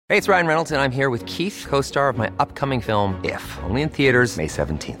Hey, it's Ryan Reynolds, and I'm here with Keith, co-star of my upcoming film, If, only in theaters May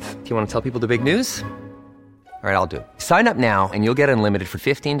 17th. Do you want to tell people the big news? All right, I'll do it. Sign up now and you'll get unlimited for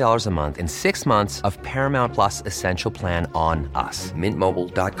 $15 a month and 6 months of Paramount Plus Essential Plan on us.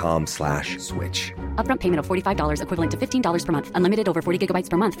 MintMobile.com/switch. Upfront payment of $45 equivalent to $15 per month. Unlimited over 40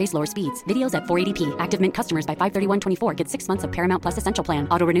 gigabytes per month. Face lower speeds. Videos at 480p. Active Mint customers by 531.24 get 6 months of Paramount Plus Essential Plan.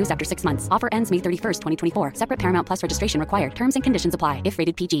 Auto renews after 6 months. Offer ends May 31st, 2024. Separate Paramount Plus registration required. Terms and conditions apply if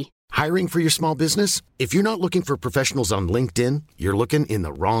rated PG. Hiring for your small business? If you're not looking for professionals on LinkedIn, you're looking in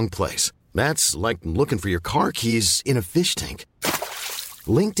the wrong place. That's like looking for your car keys in a fish tank.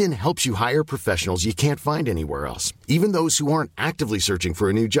 LinkedIn helps you hire professionals you can't find anywhere else, even those who aren't actively searching for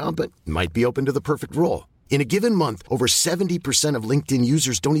a new job but might be open to the perfect role. In a given month, over 70% of LinkedIn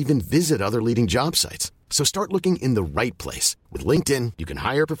users don't even visit other leading job sites. So start looking in the right place. With LinkedIn, you can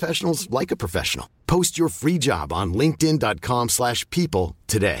hire professionals like a professional. Post your free job on linkedin.com/people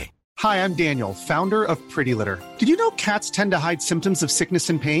today. Hi, I'm Daniel, founder of Pretty Litter. Did you know cats tend to hide symptoms of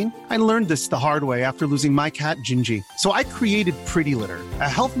sickness and pain? I learned this the hard way after losing my cat, Gingy. So I created Pretty Litter, a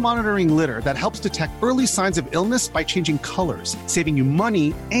health monitoring litter that helps detect early signs of illness by changing colors, saving you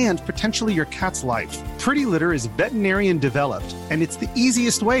money and potentially your cat's life. Pretty Litter is veterinarian developed, and it's the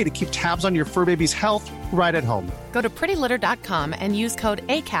easiest way to keep tabs on your fur baby's health right at home. Go to prettylitter.com and use code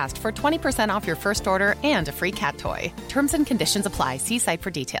ACAST for 20% off your first order and a free cat toy. Terms and conditions apply. See site for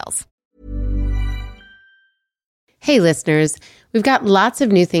details. Hey listeners, we've got lots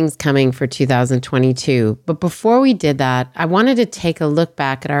of new things coming for 2022, but before we did that, I wanted to take a look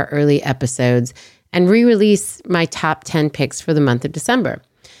back at our early episodes and re-release my top 10 picks for the month of December.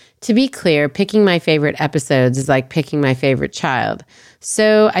 To be clear, picking my favorite episodes is like picking my favorite child.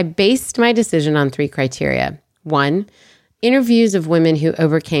 So I based my decision on 3 criteria. 1, interviews of women who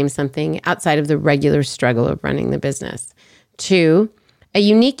overcame something outside of the regular struggle of running the business. 2, a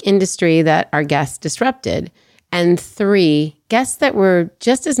unique industry that our guests disrupted. And 3, guests that were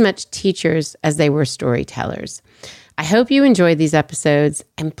just as much teachers as they were storytellers. I hope you enjoyed these episodes,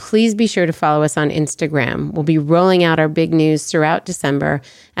 and please be sure to follow us on Instagram. We'll be rolling out our big news throughout December,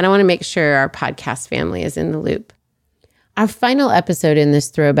 and I want to make sure our podcast family is in the loop. Our final episode in this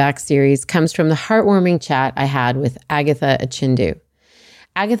Throwback series comes from the heartwarming chat I had with Agatha Achindu.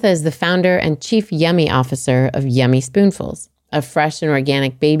 Agatha is the founder and chief yummy officer of Yummy Spoonfuls, a fresh and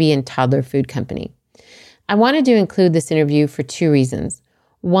organic baby and toddler food company. I wanted to include this interview for 2 reasons.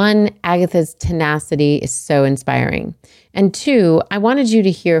 1, Agatha's tenacity is so inspiring. And 2, I wanted you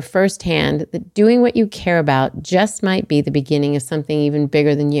to hear firsthand that doing what you care about just might be the beginning of something even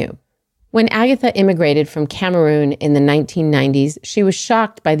bigger than you. When Agatha immigrated from Cameroon in the 1990s, she was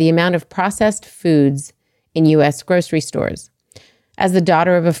shocked by the amount of processed foods in U.S. grocery stores. As the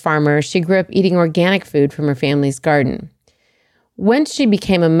daughter of a farmer, she grew up eating organic food from her family's garden. Once she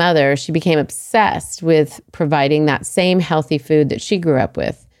became a mother, she became obsessed with providing that same healthy food that she grew up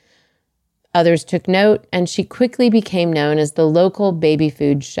with. Others took note, and she quickly became known as the local baby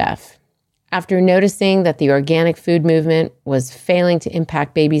food chef. After noticing that the organic food movement was failing to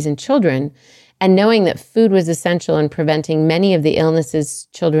impact babies and children, and knowing that food was essential in preventing many of the illnesses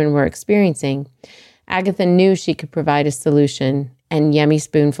children were experiencing, Agatha knew she could provide a solution, and Yummy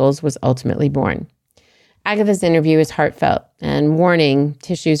Spoonfuls was ultimately born. Agatha's interview is heartfelt, and warning,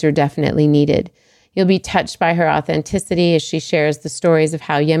 tissues are definitely needed. You'll be touched by her authenticity as she shares the stories of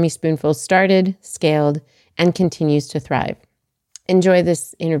how Yummy Spoonfuls started, scaled, and continues to thrive. Enjoy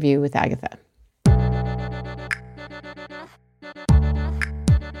this interview with Agatha.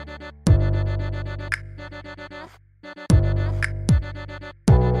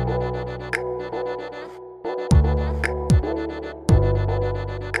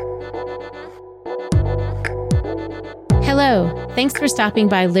 Hello, thanks for stopping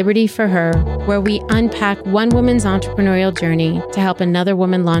by Liberty for Her, where we unpack one woman's entrepreneurial journey to help another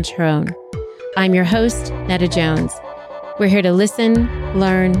woman launch her own. I'm your host, Netta Jones. We're here to listen,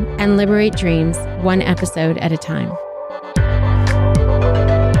 learn, and liberate dreams one episode at a time.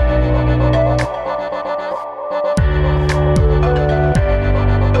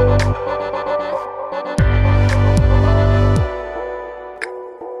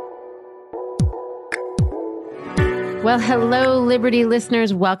 Well, hello, Liberty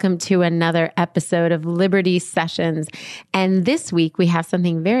listeners. Welcome to another episode of Liberty Sessions. And this week, we have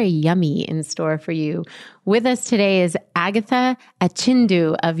something very yummy in store for you. With us today is Agatha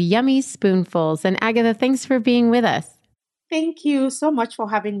Achindu of Yummy Spoonfuls. And Agatha, thanks for being with us. Thank you so much for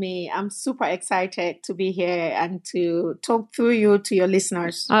having me. I'm super excited to be here and to talk through you to your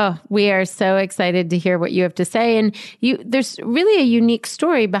listeners. Oh, we are so excited to hear what you have to say. And there's really a unique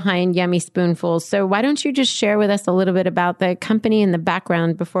story behind Yummy Spoonfuls. So why don't you just share with us a little bit about the company and the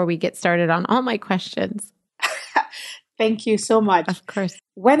background before we get started on all my questions? Thank you so much. Of course.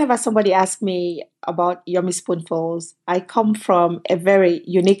 Whenever somebody asks me about Yummy Spoonfuls, I come from a very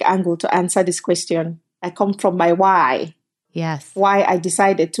unique angle to answer this question. I come from my why. Yes. Why I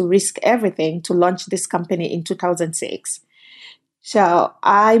decided to risk everything to launch this company in 2006. So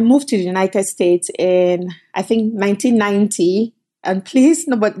I moved to the United States in, I think, 1990. And please,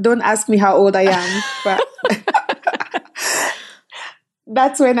 no, but don't ask me how old I am. But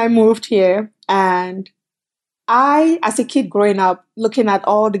that's when I moved here. And I, as a kid growing up, looking at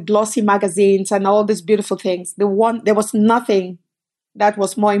all the glossy magazines and all these beautiful things, there was nothing that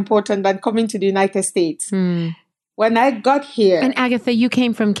was more important than coming to the United States. When I got here... And Agatha, you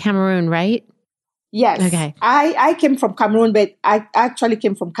came from Cameroon, right? Yes. Okay. I came from Cameroon, but I actually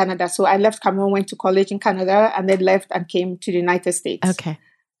came from Canada. So I left Cameroon, went to college in Canada, and then left and came to the United States. Okay.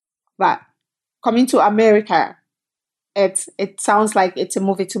 But coming to America, it sounds like it's a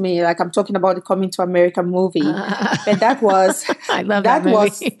movie to me. Like I'm talking about the Coming to America movie. But that was... I love that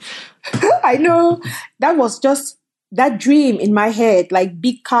movie. I know. That was just... that dream in my head, like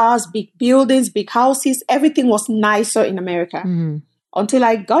big cars, big buildings, big houses, everything was nicer in America until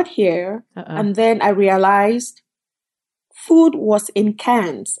I got here. And then I realized food was in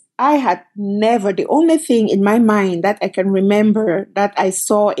cans. I had never, the only thing in my mind that I can remember that I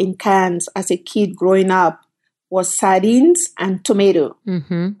saw in cans as a kid growing up was sardines and tomato.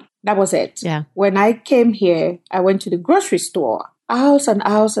 That was it. Yeah. When I came here, I went to the grocery store. Hours and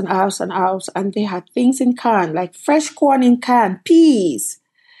hours and hours and hours. And they had things in can, like fresh corn in can, peas.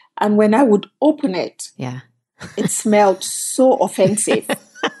 And when I would open it, it smelled so offensive.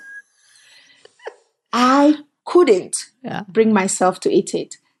 I couldn't bring myself to eat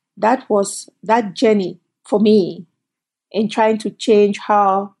it. That was that journey for me in trying to change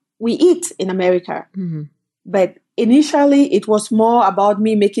how we eat in America. But initially, it was more about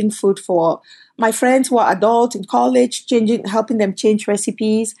me making food for my friends who are adults in college, helping them change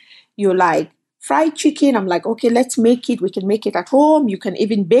recipes. You like fried chicken. I'm like, okay, let's make it. We can make it at home. You can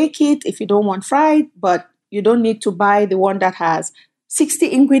even bake it if you don't want fried, but you don't need to buy the one that has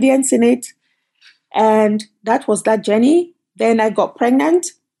 60 ingredients in it. And that was that journey. Then I got pregnant.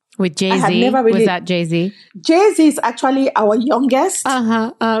 With Jay-Z? Was that Jay-Z? Jay-Z is actually our youngest.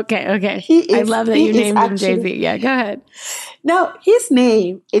 Okay. I love that you named him Jay-Z. Yeah, go ahead. Now, his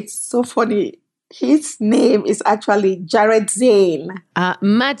name, it's so funny. His name is actually Jared Zane.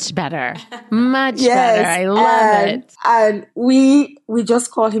 Much better. Much better. I love it. And we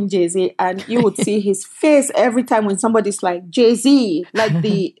just call him Jay-Z. And you would see his face every time when somebody's like, Jay-Z, like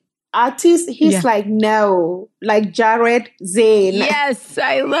the artist, he's like, no, like Jared Zane. Yes,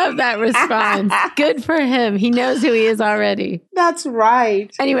 I love that response. Good for him. He knows who he is already. That's right.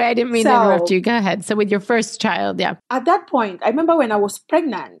 Anyway, I didn't mean to interrupt you. Go ahead. So with your first child, At that point, I remember when I was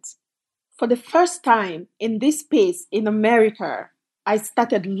pregnant, for the first time in this space in America, I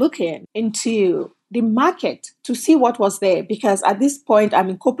started looking into the market to see what was there. Because at this point, I'm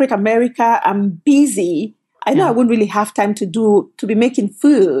in corporate America, I'm busy. I know I wouldn't really have time to be making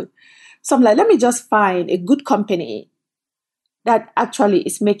food. So I'm like, let me just find a good company that actually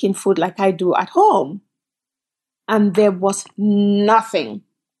is making food like I do at home. And there was nothing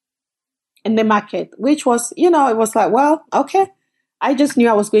in the market, which was, it was like, well, okay. I just knew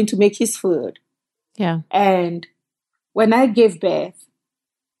I was going to make his food. Yeah. And when I gave birth,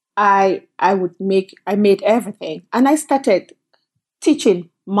 I made everything. And I started teaching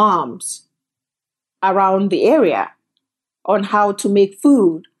moms around the area on how to make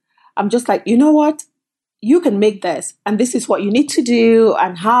food. I'm just like, you know what? You can make this, and this is what you need to do,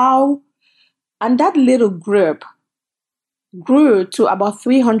 and how. And that little group grew to about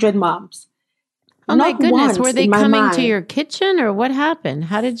 300 moms. Oh my goodness. Were they coming to your kitchen, or what happened?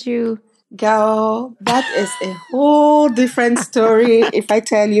 How did you... Girl, that is a whole different story if I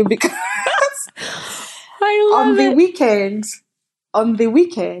tell you, because I love on the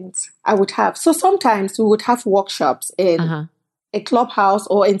weekends, I would have... So sometimes we would have workshops in a clubhouse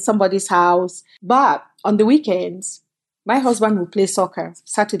or in somebody's house. But on the weekends, my husband would play soccer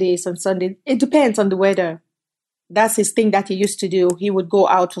Saturdays and Sundays. It depends on the weather. That's his thing that he used to do. He would go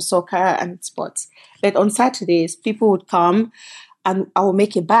out for soccer and sports. But on Saturdays, people would come and I would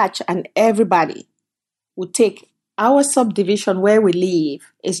make a batch, and everybody would take our subdivision where we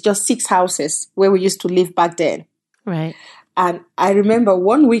live. It's just 6 houses where we used to live back then. Right. And I remember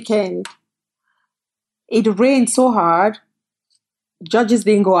one weekend, it rained so hard judges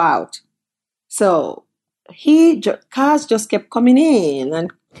didn't go out. So cars just kept coming in,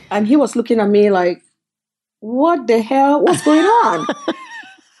 and he was looking at me like, what the hell? What's going on?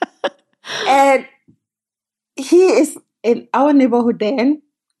 And he is in our neighborhood then.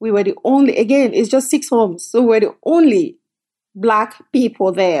 We were the only, again, it's just 6 homes. So we're the only Black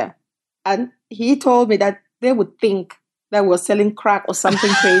people there. And he told me that they would think that we're selling crack or something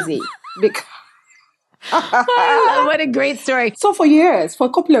crazy. Because what a great story. So for a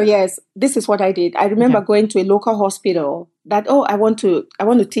couple of years, this is what I did. I remember going to a local hospital that, I want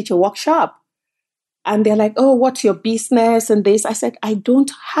to teach a workshop. And they're like, oh, what's your business and this? I said, I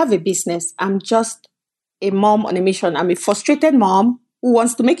don't have a business. I'm just a mom on a mission. I'm a frustrated mom who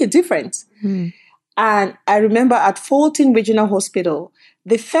wants to make a difference. And I remember at Fulton Regional Hospital,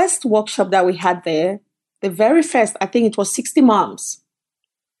 the first workshop that we had there, the very first, I think it was 60 moms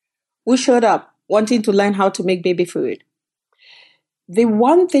who showed up wanting to learn how to make baby food. The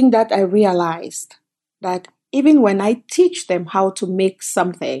one thing that I realized, that even when I teach them how to make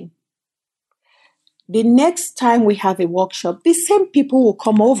something, the next time we have a workshop, the same people will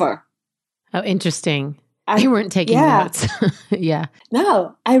come over. Oh, interesting. They weren't taking notes. Yeah.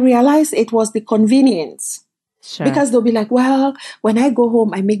 No, I realized it was the convenience. Sure. Because they'll be like, well, when I go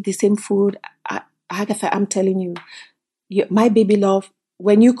home, I make the same food. Agatha, I'm telling you, my baby love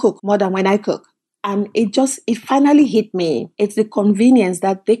when you cook more than when I cook. And it finally hit me. It's the convenience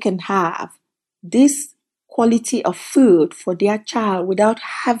that they can have this quality of food for their child without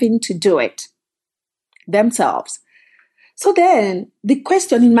having to do it themselves. So then the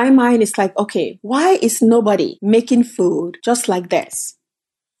question in my mind is like, okay, why is nobody making food just like this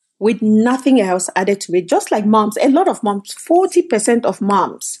with nothing else added to it? Just like moms, a lot of moms, 40% of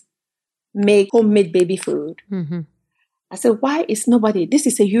moms make homemade baby food. Mm-hmm. I said, why is nobody, this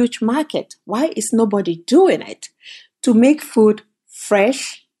is a huge market. Why is nobody doing it to make food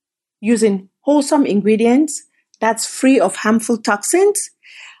fresh, using wholesome ingredients that's free of harmful toxins,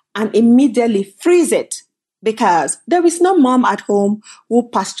 and immediately freeze it? Because there is no mom at home who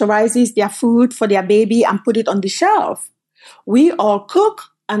pasteurizes their food for their baby and put it on the shelf. We all cook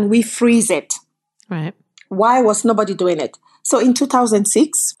and we freeze it. Right. Why was nobody doing it? So in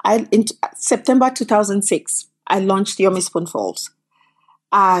 2006, in September 2006, I launched Yummy Spoonfuls.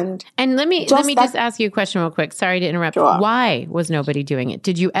 And let me just ask you a question real quick. Sorry to interrupt. Sure. Why was nobody doing it?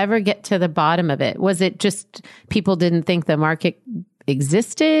 Did you ever get to the bottom of it? Was it just people didn't think the market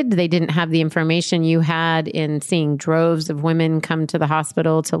existed? They didn't have the information you had in seeing droves of women come to the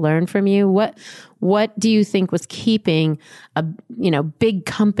hospital to learn from you? What do you think was keeping a big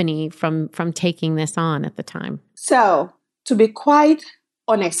company from taking this on at the time? So, to be quite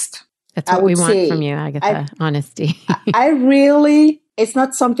honest, that's what we want from you, Agatha. Honesty. It's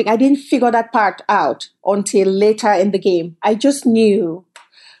not something, I didn't figure that part out until later in the game. I just knew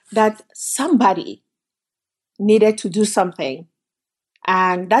that somebody needed to do something.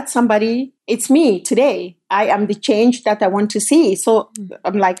 And that somebody, it's me today. I am the change that I want to see. So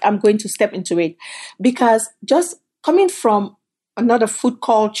I'm going to step into it. Because just coming from another food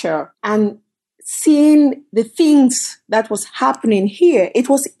culture and seeing the things that was happening here, it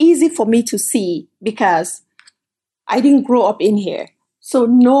was easy for me to see because I didn't grow up in here. So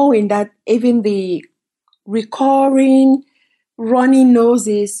knowing that even the recurring runny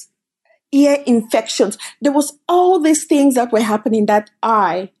noses, ear infections, there was all these things that were happening that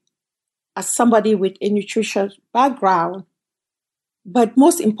I, as somebody with a nutrition background, but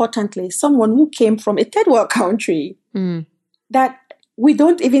most importantly, someone who came from a third world country, that we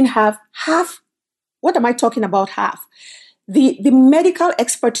don't even have half. What am I talking about? Half. The medical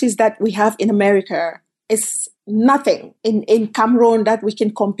expertise that we have in America is nothing in Cameroon that we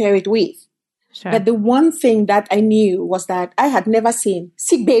can compare it with. Sure. But the one thing that I knew was that I had never seen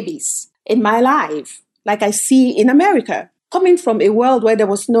sick babies in my life like I see in America, coming from a world where there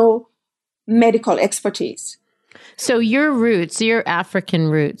was no medical expertise. So your roots, your African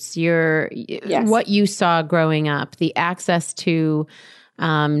roots, what you saw growing up, the access to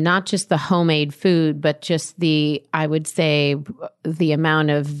not just the homemade food, but just I would say, the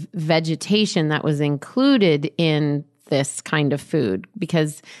amount of vegetation that was included in this kind of food,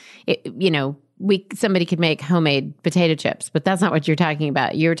 because somebody could make homemade potato chips, but that's not what you're talking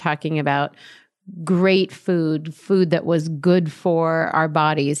about. You're talking about great food that was good for our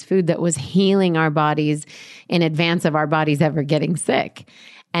bodies, food that was healing our bodies in advance of our bodies ever getting sick.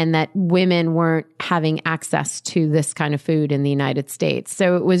 And that women weren't having access to this kind of food in the United States.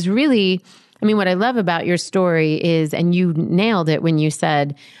 So it was really, what I love about your story is, and you nailed it when you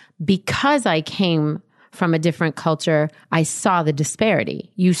said, because I came from a different culture, I saw the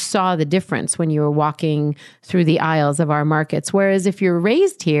disparity. You saw the difference when you were walking through the aisles of our markets. Whereas if you're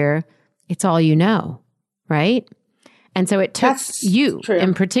raised here, it's all you know, right? And so it took you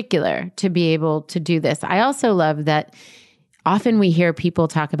in particular to be able to do this. I also love that often we hear people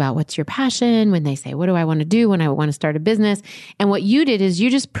talk about what's your passion when they say, what do I want to do when I want to start a business? And what you did is you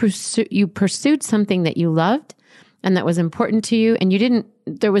just pursued something that you loved and that was important to you. And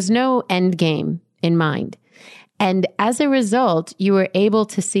there was no end game in mind. And as a result, you were able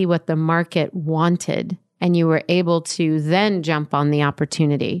to see what the market wanted and you were able to then jump on the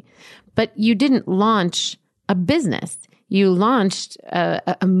opportunity. But you didn't launch a business. You launched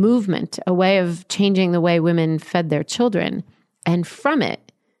a movement, a way of changing the way women fed their children. And from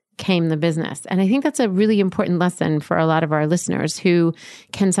it came the business. And I think that's a really important lesson for a lot of our listeners who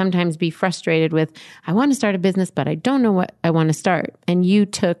can sometimes be frustrated with, I want to start a business, but I don't know what I want to start. And you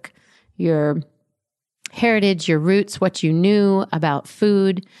took your heritage, your roots, what you knew about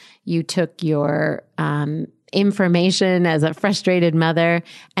food. You took your information as a frustrated mother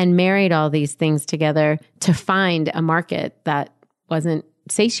and married all these things together to find a market that wasn't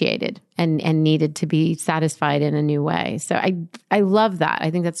satiated and needed to be satisfied in a new way. So I love that. I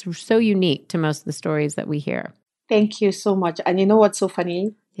think that's so unique to most of the stories that we hear. Thank you so much. And you know what's so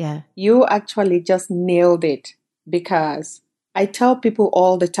funny? Yeah. You actually just nailed it, because I tell people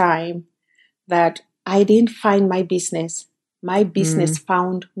all the time that I didn't find my business. My business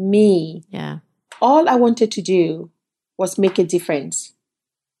found me. Yeah. All I wanted to do was make a difference,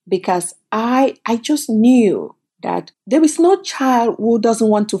 because I just knew that there is no child who doesn't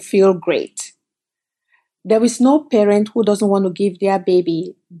want to feel great. There is no parent who doesn't want to give their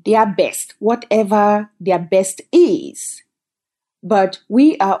baby their best, whatever their best is. But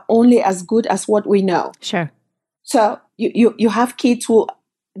we are only as good as what we know. Sure. So you have kids who,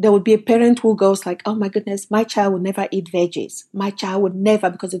 there would be a parent who goes like, oh my goodness, my child would never eat veggies. My child would never,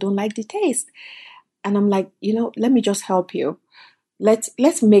 because they don't like the taste. And I'm like, let me just help you. Let's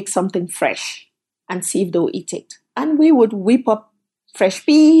make something fresh and see if they'll eat it. And we would whip up fresh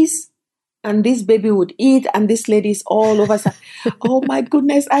peas, and this baby would eat, and this lady's all over. Oh my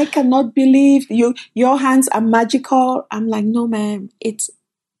goodness, I cannot believe your hands are magical. I'm like, no, ma'am. It's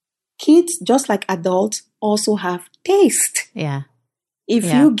kids, just like adults, also have taste. Yeah. If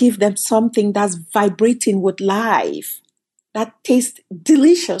you give them something that's vibrating with life, that tastes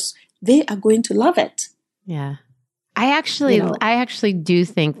delicious, they are going to love it. Yeah. I actually do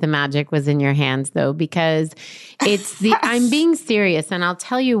think the magic was in your hands, though, because it's I'm being serious, and I'll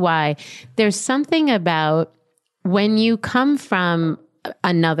tell you why. There's something about when you come from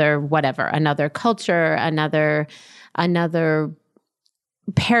another culture, another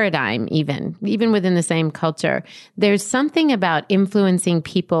paradigm, even within the same culture, there's something about influencing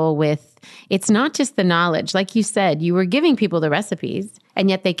people with, it's not just the knowledge. Like you said, you were giving people the recipes, and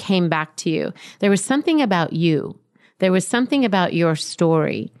yet they came back to you. There was something about you. There was something about your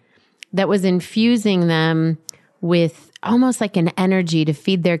story that was infusing them with almost like an energy to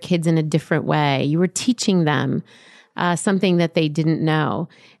feed their kids in a different way. You were teaching them something that they didn't know.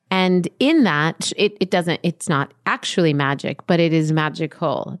 And in that, it's not actually magic, but it is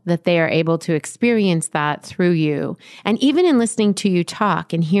magical that they are able to experience that through you. And even in listening to you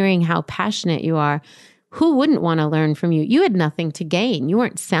talk and hearing how passionate you are, who wouldn't want to learn from you? You had nothing to gain. You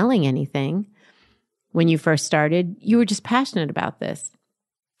weren't selling anything when you first started. You were just passionate about this.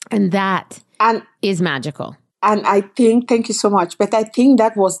 And that is magical. And I think, thank you so much, but I think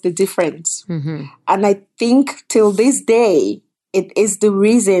that was the difference. Mm-hmm. And I think till this day, it is the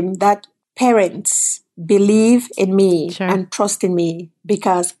reason that parents believe in me and trust in me,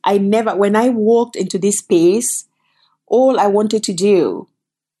 because when I walked into this space, all I wanted to do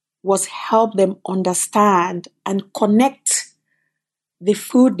was help them understand and connect the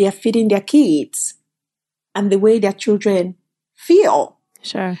food they're feeding their kids and the way their children feel.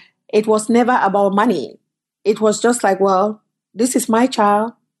 Sure. It was never about money. It was just like, well, this is my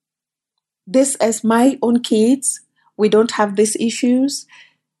child. This is my own kids. We don't have these issues.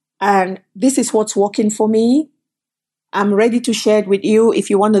 And this is what's working for me. I'm ready to share it with you. If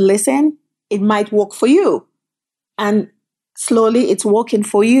you want to listen, it might work for you. And slowly it's working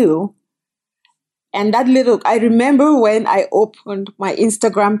for you. And I remember when I opened my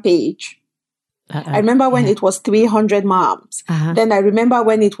Instagram page. I remember when it was 300 moms. Then I remember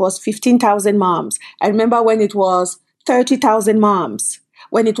when it was 15,000 moms. I remember when it was 30,000 moms,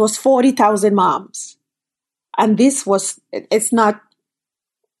 when it was 40,000 moms. And it's not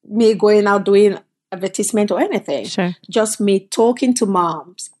me going out doing advertisement or anything. Sure. Just me talking to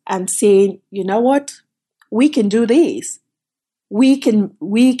moms and saying, you know what? We can do this.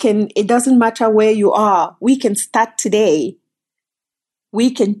 it doesn't matter where you are. We can start today. We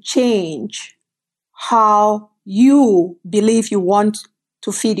can change how you believe you want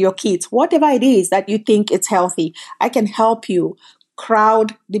to feed your kids. Whatever it is that you think it's healthy, I can help you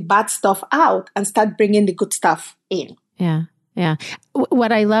crowd the bad stuff out and start bringing the good stuff in. Yeah. Yeah.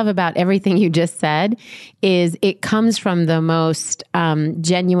 What I love about everything you just said is it comes from the most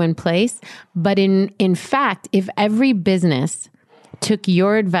genuine place. But in fact, if every business took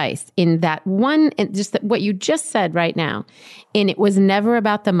your advice in that one, just what you just said right now, and it was never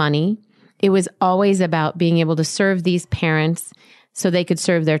about the money, it was always about being able to serve these parents so they could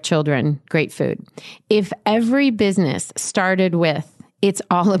serve their children great food. If every business started with, it's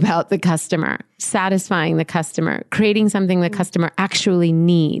all about the customer, satisfying the customer, creating something the customer actually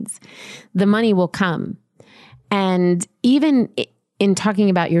needs, the money will come. And even in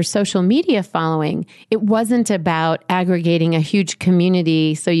talking about your social media following, it wasn't about aggregating a huge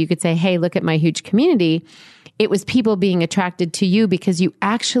community so you could say, hey, look at my huge community. It was people being attracted to you because you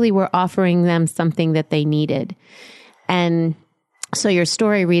actually were offering them something that they needed. And so your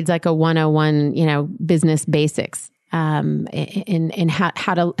story reads like a 101, business basics. In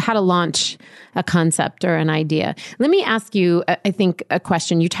how to launch a concept or an idea. Let me ask you, I think, a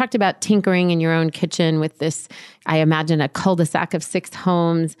question. You talked about tinkering in your own kitchen with this, I imagine, a cul-de-sac of 6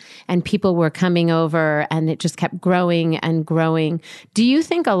 homes, and people were coming over, and it just kept growing and growing. Do you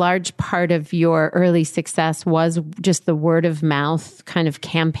think a large part of your early success was just the word of mouth kind of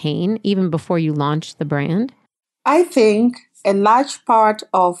campaign, even before you launched the brand? I think a large part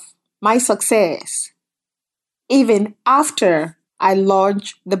of my success, even after I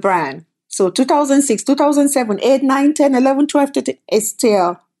launched the brand. So 2006, 2007, 8, 9, 10, 11, 12, 13, it's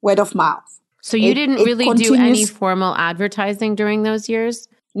still word of mouth. So you didn't really do any formal advertising during those years?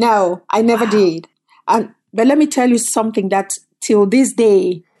 No, I never did. But let me tell you something that till this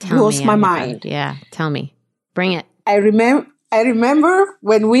day blows my mind. Yeah, tell me. Bring it. I remember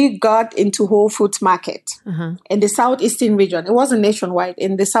when we got into Whole Foods Market in the Southeastern region. It wasn't nationwide.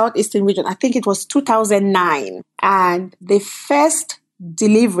 In the Southeastern region, I think it was 2009. And the first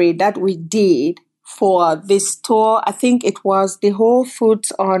delivery that we did for this store, I think it was the Whole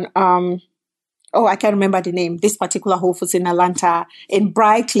Foods on, I can't remember the name, this particular Whole Foods in Atlanta, in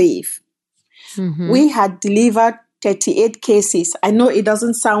Briarcliff. We had delivered 38 cases. I know it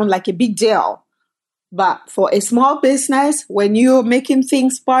doesn't sound like a big deal, but for a small business, when you're making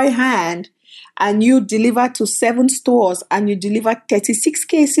things by hand and you deliver to 7 stores and you deliver 36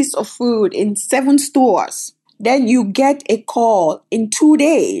 cases of food in 7 stores, then you get a call in 2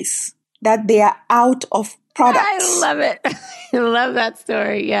 days that they are out of products. I love it. I love that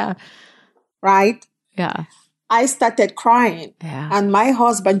story. Yeah. Right? Yeah. I started crying. Yeah. And my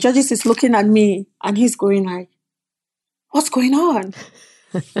husband, Judges, is looking at me and he's going like, what's going on?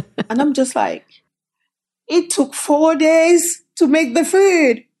 And I'm just like, it took 4 days to make the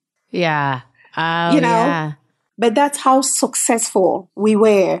food. Yeah. Oh, Yeah. But that's how successful we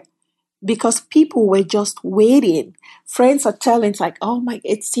were because people were just waiting. Friends are telling, it's like, oh my,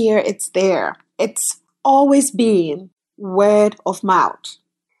 it's here, it's there. It's always been word of mouth.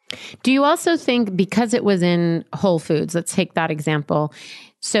 Do you also think because it was in Whole Foods, let's take that example.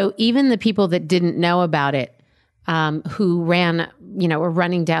 So even the people that didn't know about it, who were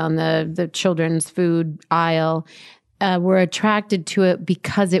running down the children's food aisle, were attracted to it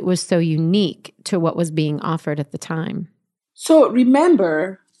because it was so unique to what was being offered at the time. So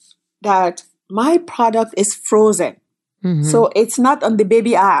remember that my product is frozen. So it's not on the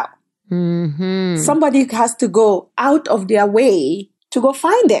baby aisle. Somebody has to go out of their way to go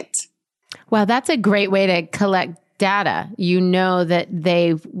find it. Well, that's a great way to collect data. You know that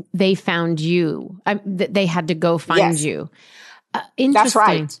they found you. That they had to go find you. Interesting. That's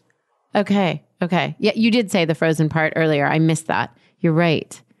right. Okay. Yeah, you did say the frozen part earlier. I missed that. You're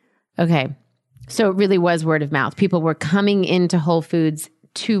right. Okay. So it really was word of mouth. People were coming into Whole Foods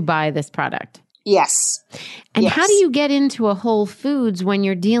to buy this product. Yes. And how do you get into a Whole Foods when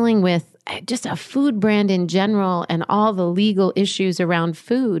you're dealing with just a food brand in general and all the legal issues around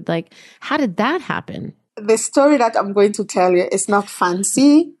food? Like, how did that happen? The story that I'm going to tell you is not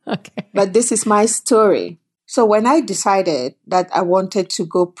fancy, but this is my story. So when I decided that I wanted to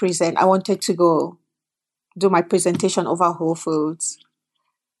go present, I wanted to go do my presentation over Whole Foods,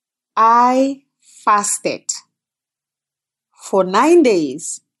 I fasted for 9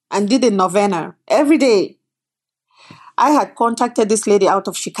 days and did a novena every day. I had contacted this lady out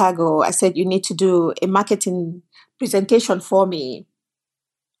of Chicago. I said, you need to do a marketing presentation for me.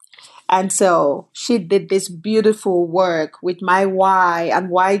 And so she did this beautiful work with my why and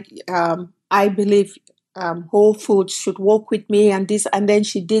why I believe Whole Foods should work with me and this. And then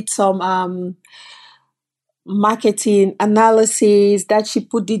she did some marketing analysis that she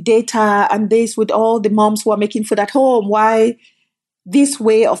put the data and this with all the moms who are making food at home. Why this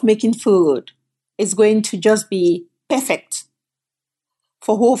way of making food is going to just be perfect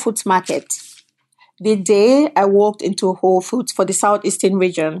for Whole Foods market. The day I walked into Whole Foods for the Southeastern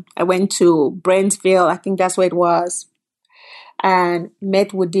region, I went to Brentsville, I think that's where it was, and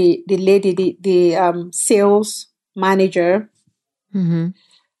met with the lady, the sales manager. Mm-hmm.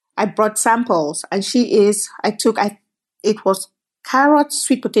 I brought samples, and it was carrot,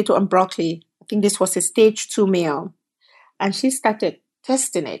 sweet potato, and broccoli. I think this was a stage 2 meal. And she started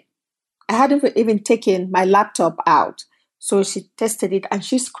testing it. I hadn't even taken my laptop out. So she tested it and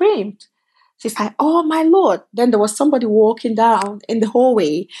she screamed. She's like, oh my Lord. Then there was somebody walking down in the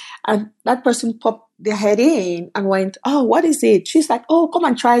hallway and that person popped their head in and went, oh, what is it? She's like, oh, come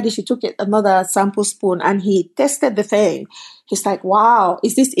and try this. She took another sample spoon and he tested the thing. He's like, wow,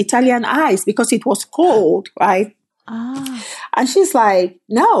 is this Italian ice? Because it was cold, right? Ah. And she's like,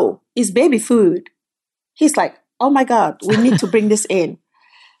 no, it's baby food. He's like, oh my God, we need to bring this in.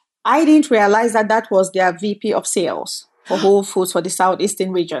 I didn't realize that was their VP of sales for Whole Foods for the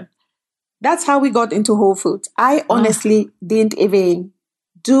Southeastern region. That's how we got into Whole Foods. I honestly didn't even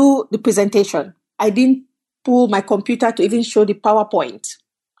do the presentation. I didn't pull my computer to even show the PowerPoint.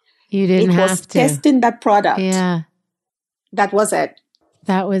 You didn't have to. It was testing that product. Yeah. That was it.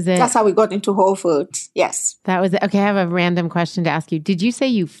 That was it. That's how we got into Whole Foods. Yes. That was it. Okay, I have a random question to ask you. Did you say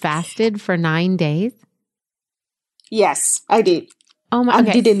you fasted for 9 days? Yes, I did. Oh my!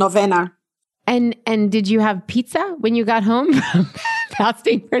 Okay. I did a novena. And did you have pizza when you got home from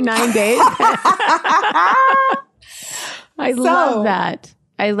fasting for 9 days? I love that.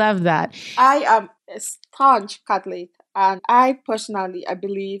 I love that. I am a staunch Catholic, and I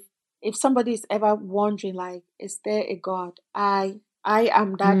believe if somebody is ever wondering, like, is there a God? I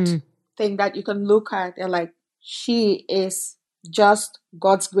am that thing that you can look at and like, she is just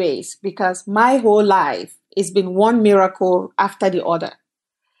God's grace, because my whole life it's been one miracle after the other.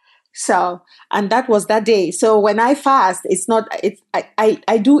 So, and that was that day. So when I fast,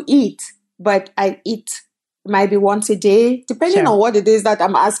 I do eat, but I eat maybe once a day, depending on what it is that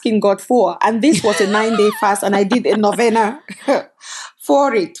I'm asking God for. And this was a 9-day fast, and I did a novena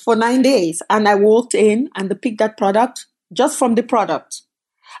for 9 days. And I walked in and they picked that product just from the product.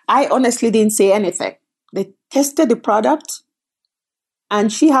 I honestly didn't say anything. They tested the product,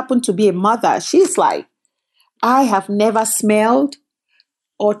 and she happened to be a mother. She's like, I have never smelled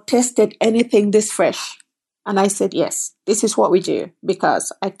or tasted anything this fresh. And I said, yes, this is what we do,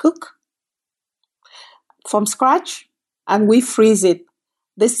 because I cook from scratch and we freeze it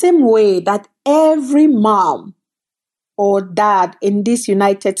the same way that every mom or dad in this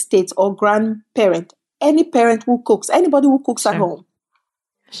United States or grandparent, any parent who cooks, anybody who cooks at home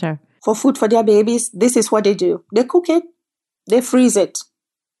for food for their babies, this is what they do. They cook it, they freeze it,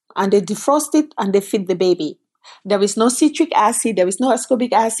 and they defrost it and they feed the baby. There is no citric acid. There is no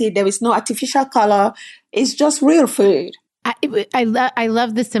ascorbic acid. There is no artificial color. It's just real food. I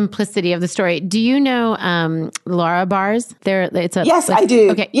love the simplicity of the story. Do you know Laura Bars? I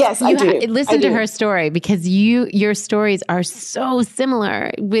do. Okay. Yes, I do. Listen to her story, because your stories are so similar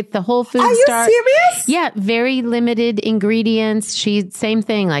with the Whole Foods. Are you serious? Yeah, very limited ingredients. Same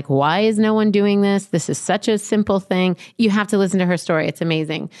thing. Like, why is no one doing this? This is such a simple thing. You have to listen to her story. It's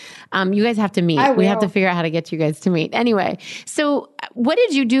amazing. You guys have to meet. We have to figure out how to get you guys to meet. Anyway, so what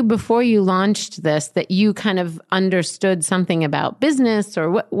did you do before you launched this that you kind of understood something about business,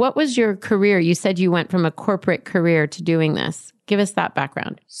 or what was your career? You said you went from a corporate career to doing this. Give us that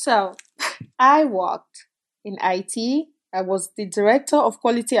background. So I worked in IT. I was the director of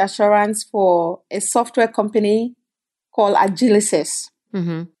quality assurance for a software company called Agilicis.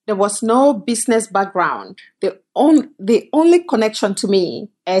 Mm-hmm. There was no business background. The only connection to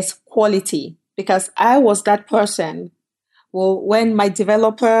me is quality, because I was that person. Well, when my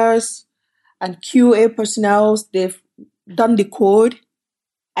developers and QA personnel, they've done the code,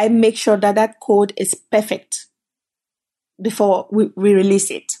 I make sure that code is perfect before we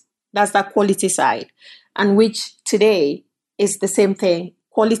release it. That's the quality side. And which today is the same thing.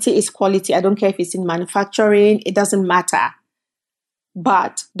 Quality is quality. I don't care if it's in manufacturing, it doesn't matter.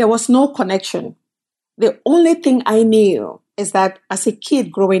 But there was no connection. The only thing I knew is that as a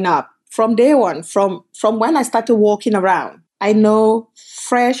kid growing up, from day one, from when I started walking around, I know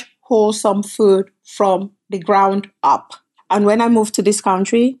fresh, wholesome food from the ground up. And when I moved to this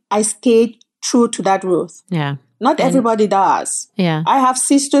country, I stayed true to that roots. Yeah. Not everybody does. Yeah. I have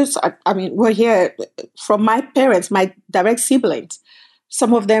sisters. We're here from my parents, my direct siblings.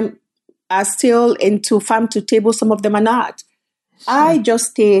 Some of them are still into farm to table. Some of them are not. Sure. I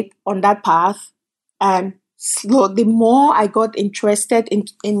just stayed on that path, and the more I got interested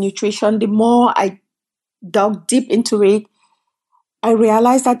in nutrition, the more I dug deep into it, I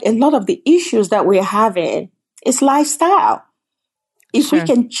realized that a lot of the issues that we're having is lifestyle. If we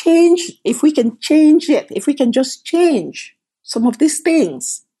can change it, if we can just change some of these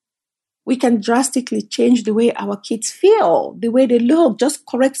things, we can drastically change the way our kids feel, the way they look, just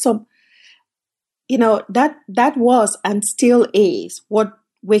correct some, that was and still is what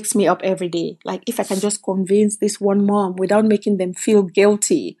wakes me up every day. Like, if I can just convince this one mom without making them feel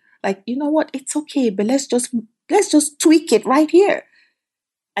guilty, like, you know what, it's okay, but let's just tweak it right here.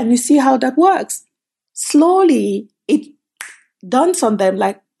 And you see how that works. Slowly, it dawns on them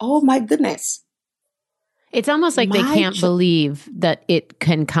like, oh my goodness. It's almost like they can't believe that it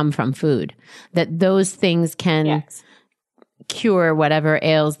can come from food, that those things can cure whatever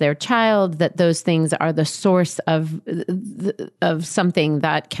ails their child, that those things are the source of something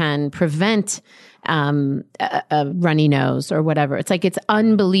that can prevent a runny nose or whatever. It's like, it's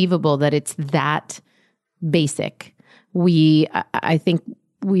unbelievable that it's that basic. I think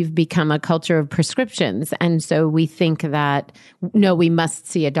we've become a culture of prescriptions. And so we think that, no, we must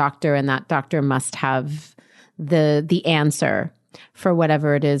see a doctor, and that doctor must have the answer for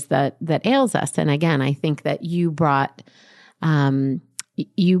whatever it is that ails us. And again, I think that you brought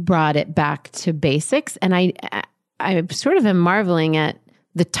it back to basics. And I sort of am marveling at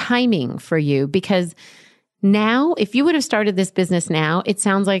the timing for you, because now, if you would have started this business now, it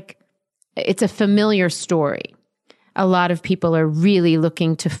sounds like it's a familiar story. A lot of people are really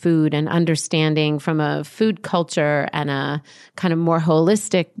looking to food and understanding from a food culture and a kind of more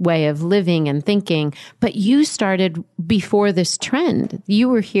holistic way of living and thinking. But you started before this trend. You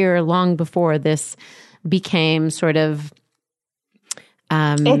were here long before this became sort of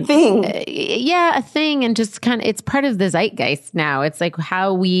a thing. A thing, and just kind of, it's part of the zeitgeist now. It's like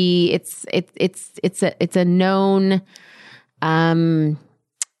how it's a known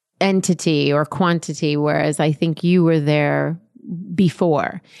entity or quantity, whereas I think you were there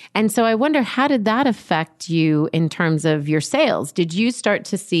before. And so I wonder, how did that affect you in terms of your sales? Did you start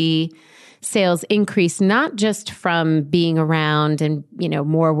to see sales increase, not just from being around and,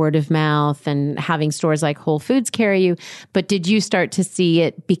 more word of mouth and having stores like Whole Foods carry you, but did you start to see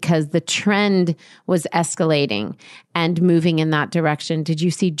it because the trend was escalating and moving in that direction? Did you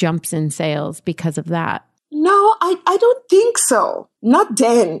see jumps in sales because of that? No, I don't think so. Not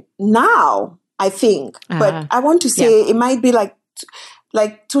then. Now, I think. But I want to say it might be like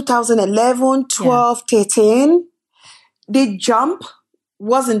 2011, 12, 13. The jump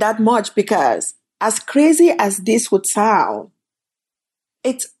wasn't that much, because as crazy as this would sound,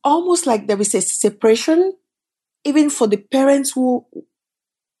 it's almost like there is a separation, even for the parents who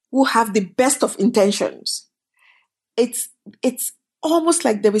have the best of intentions. It's almost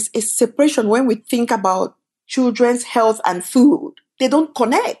like there is a separation when we think about children's health and food. They don't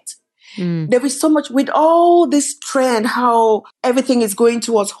connect. There is so much with all this trend, how everything is going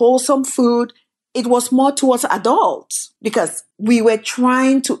towards wholesome food. It was more towards adults, because we were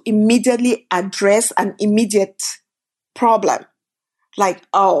trying to immediately address an immediate problem. Like,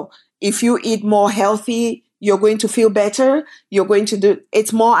 if you eat more healthy, you're going to feel better. You're going to do,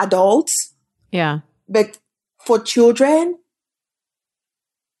 it's more adults. Yeah. But for children,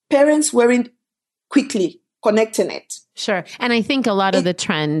 parents weren't quickly connecting it. Sure. And I think a lot of the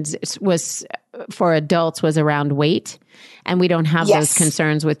trend was for adults was around weight, and we don't have those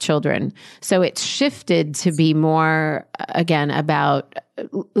concerns with children. So it's shifted to be more, again, about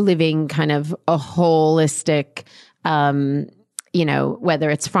living kind of a holistic, whether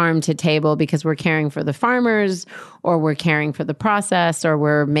it's farm to table because we're caring for the farmers, or we're caring for the process, or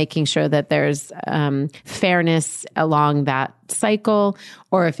we're making sure that there's fairness along that cycle,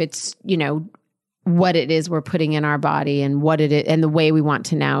 or if it's, what it is we're putting in our body and what it is and the way we want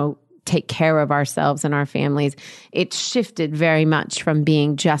to now take care of ourselves and our families. It's shifted very much from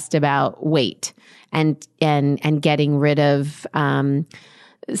being just about weight and getting rid of some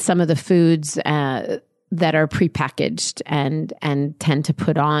of the foods that are prepackaged and tend to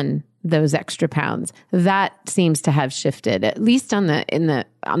put on those extra pounds. That seems to have shifted, at least on the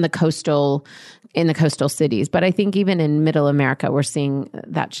coastal cities. But I think even in middle America, we're seeing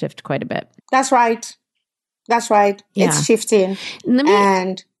that shift quite a bit. That's right. Yeah. It's shifting.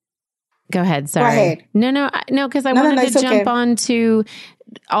 And go ahead. Sorry. Go ahead. No, because I wanted to jump on to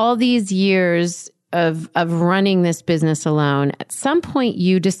all these years of running this business alone. At some point,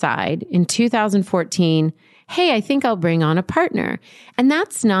 you decide in 2014, hey, I think I'll bring on a partner. And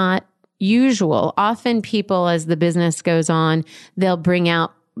that's not usual. Often people, as the business goes on, they'll bring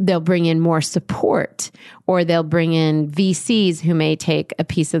they'll bring in more support, or they'll bring in VCs who may take a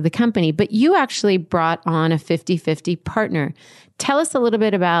piece of the company. But you actually brought on a 50-50 partner. Tell us a little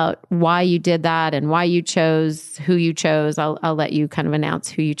bit about why you did that and why you chose who you chose. I'll let you kind of announce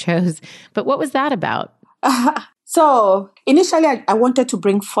who you chose. But what was that about? So initially, I wanted to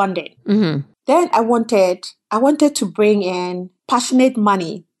bring funding. Mm-hmm. Then I wanted to bring in passionate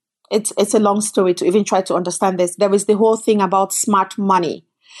money. It's a long story to even try to understand this. There was the whole thing about smart money.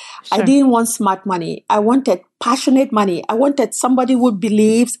 Sure. I didn't want smart money. I wanted passionate money. I wanted somebody who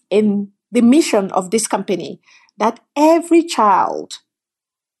believes in the mission of this company, that every child,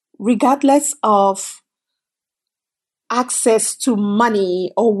 regardless of access to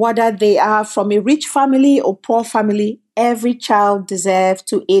money or whether they are from a rich family or poor family, every child deserves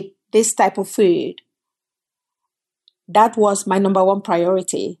to eat this type of food. That was my number one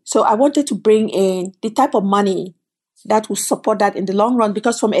priority. So I wanted to bring in the type of money that will support that in the long run,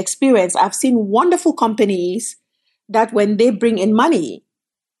 because from experience, I've seen wonderful companies that when they bring in money,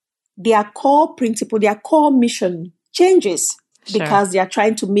 their core principle, their core mission changes. Sure. Because they are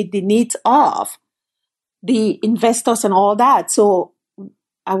trying to meet the needs of the investors and all that. So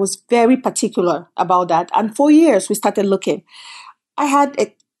I was very particular about that. And for years, we started looking. I had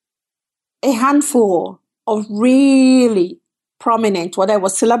a handful of really prominent, whether it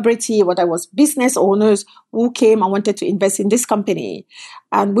was celebrity, whether it was business owners who came and wanted to invest in this company.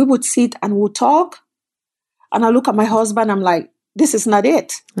 And we would sit and we'll talk. And I look at my husband, I'm like, this is not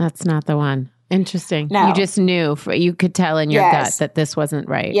it. That's not the one. Interesting. No. You just knew, you could tell in your gut that this wasn't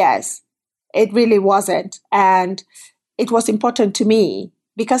right. Yes, it really wasn't. And it was important to me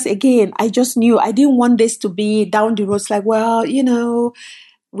because, again, I just knew I didn't want this to be down the road. It's like, well,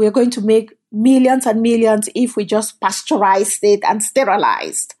 we're going to make millions and millions if we just pasteurized it and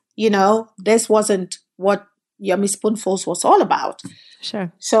sterilized. This wasn't what Yummy Spoonfuls was all about.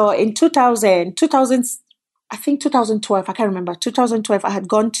 Sure. So in 2000, I think 2012, I can't remember, 2012, I had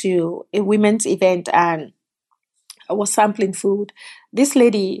gone to a women's event and I was sampling food. This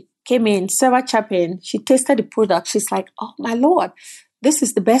lady came in, Sarah Chapin, she tasted the product. She's like, oh my Lord, this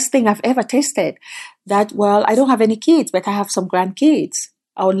is the best thing I've ever tasted. That, well, I don't have any kids, but I have some grandkids.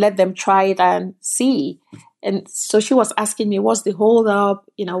 I would let them try it and see. And so she was asking me, what's the hold up?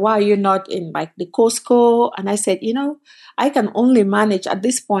 Why are you not in like the Costco? And I said, I can only manage at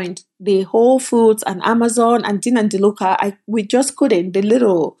this point the Whole Foods and Amazon and Din and DeLuca. We just couldn't, the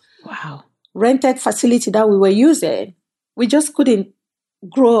little rented facility that we were using, we just couldn't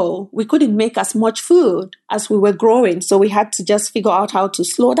grow. We couldn't make as much food as we were growing. So we had to just figure out how to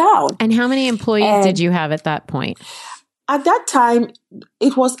slow down. And how many employees did you have at that point? At that time,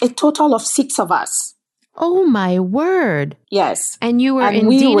 it was a total of 6 of us. Oh, my word. Yes. And you were in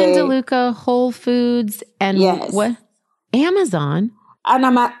Din and DeLuca, Whole Foods, and what? Amazon?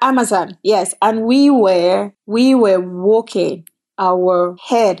 And Amazon, yes. And we were walking our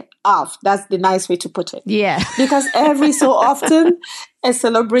head off. That's the nice way to put it. Yeah. Because every so often, a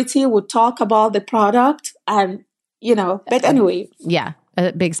celebrity would talk about the product and, but anyway. Yeah.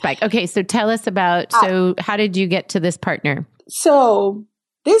 A big spike. Okay, so tell us about, how did you get to this partner? So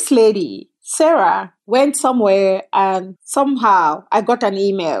this lady, Sarah, went somewhere and somehow I got an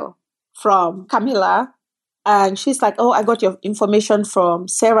email from Camilla and she's like, oh, I got your information from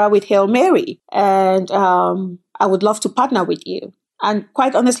Sarah with Hail Mary and I would love to partner with you. And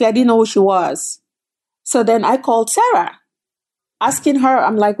quite honestly, I didn't know who she was. So then I called Sarah, asking her,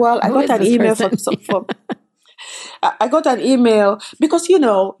 I'm like, well, I got an email from I got an email because,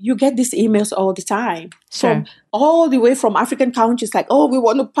 you get these emails all the time. Sure. From all the way from African countries, like, oh, we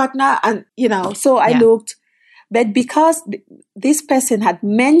want to partner. And, so I looked. But because this person had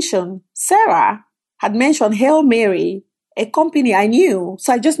mentioned, Sarah had mentioned Hail Mary, a company I knew.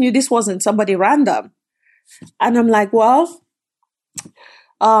 So I just knew this wasn't somebody random. And I'm like, well,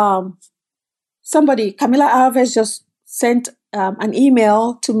 Camila Alves just sent an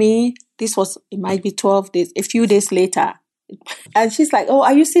email to me. It might be 12 days, a few days later. And she's like, oh,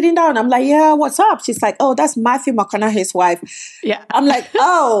 are you sitting down? I'm like, yeah, what's up? She's like, oh, that's Matthew McConaughey's wife. Yeah. I'm like,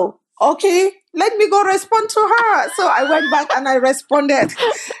 oh, okay, let me go respond to her. So I went back and I responded,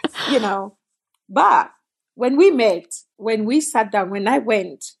 But when we met, when we sat down,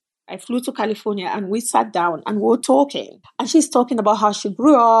 I flew to California and we sat down and we were talking. And she's talking about how she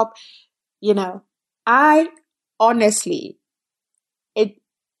grew up. I honestly,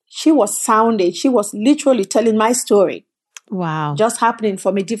 she was literally telling my story. Wow. Just happening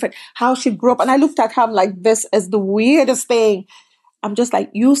from how she grew up. And I looked at her, I'm like, this is the weirdest thing. I'm just like,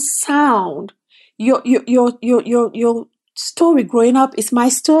 your story growing up is my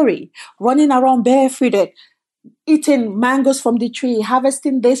story. Running around barefooted, eating mangoes from the tree,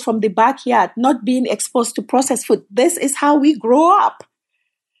 harvesting this from the backyard, not being exposed to processed food. This is how we grow up.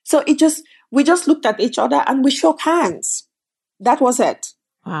 So we just looked at each other and we shook hands. That was it.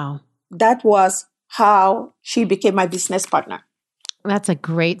 Wow. That was how she became my business partner. That's a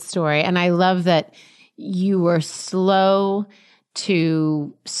great story. And I love that you were slow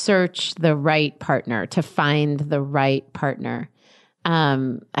to search the right partner, to find the right partner.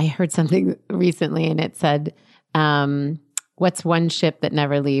 I heard something recently and it said, what's one ship that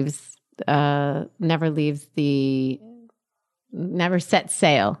never sets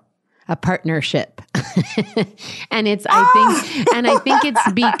sail? A partnership. And I think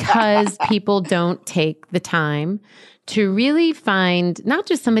it's because people don't take the time to really find not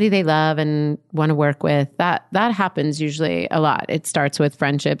just somebody they love and want to work with. That happens usually a lot. It starts with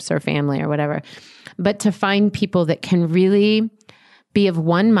friendships or family or whatever. But to find people that can really be of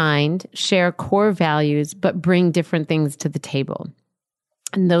one mind, share core values, but bring different things to the table.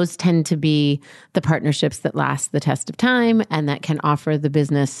 And those tend to be the partnerships that last the test of time and that can offer the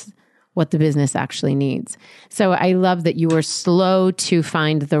business what the business actually needs. So I love that you were slow to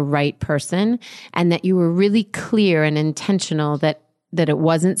find the right person and that you were really clear and intentional that it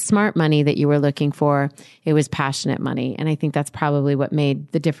wasn't smart money that you were looking for. It was passionate money. And I think that's probably what made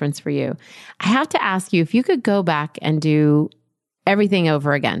the difference for you. I have to ask you, if you could go back and do everything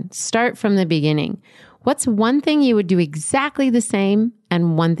over again, start from the beginning, what's one thing you would do exactly the same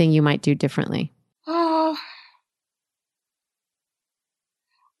and one thing you might do differently?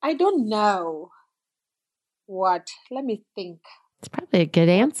 I don't know what. Let me think. It's probably a good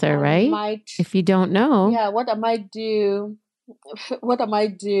answer, right? If you don't know. Yeah, what I might do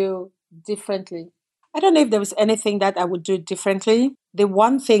differently. I don't know if there was anything that I would do differently. The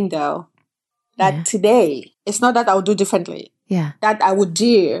one thing though, that today, it's not that I would do differently. Yeah. That I would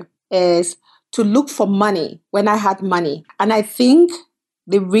do is to look for money when I had money. And I think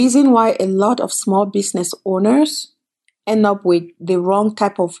the reason why a lot of small business owners end up with the wrong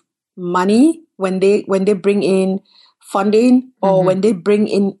type of money when they bring in funding or when they bring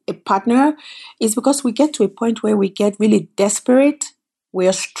in a partner is because we get to a point where we get really desperate. We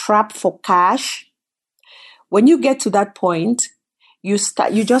are strapped for cash. When you get to that point, you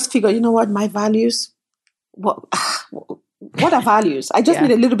just figure, you know what, my values, what are values? I just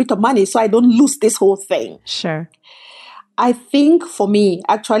need a little bit of money so I don't lose this whole thing. Sure. I think for me,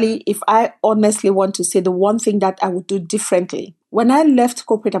 actually, if I honestly want to say the one thing that I would do differently, when I left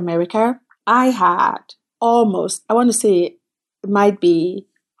corporate America, I had almost, I want to say it might be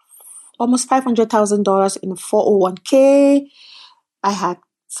almost $500,000 in a 401k. I had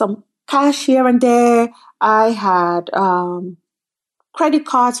some cash here and there. I had credit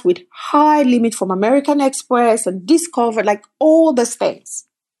cards with high limit from American Express and Discover, like all these things.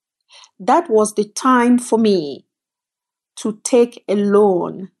 That was the time for me to take a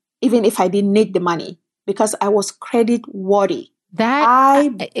loan, even if I didn't need the money, because I was credit worthy. That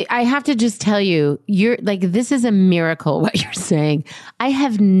I have to just tell you, you're like, this is a miracle what you're saying. I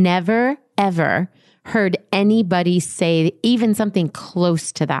have never, ever heard anybody say even something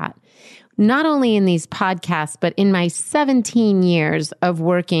close to that. Not only in these podcasts, but in my 17 years of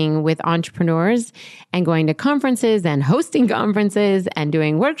working with entrepreneurs and going to conferences and hosting conferences and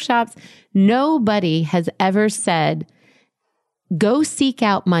doing workshops, nobody has ever said, go seek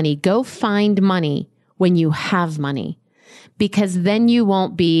out money, go find money when you have money, because then you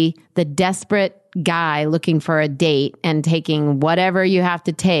won't be the desperate guy looking for a date and taking whatever you have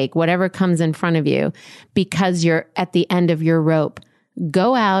to take, whatever comes in front of you, because you're at the end of your rope.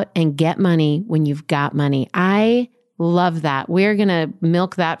 Go out and get money when you've got money. I love that. We're going to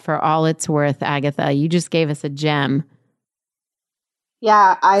milk that for all it's worth, Agatha. You just gave us a gem.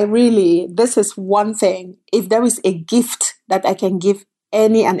 Yeah, this is one thing. If there is a gift that I can give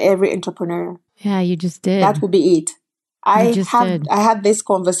any and every entrepreneur. Yeah, you just did. That would be it. I had this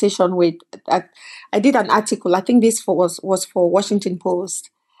conversation with, I did an article. I think this was for Washington Post.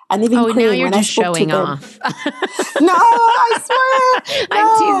 And even now you're just showing off. No, I swear. No.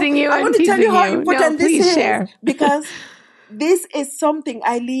 I'm teasing you. I want to tell you how important this is. Share. Because this is something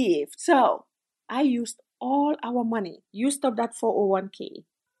I live. So I used all our money, used up that 401k.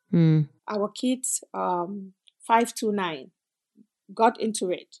 Our kids, 5 to 9, got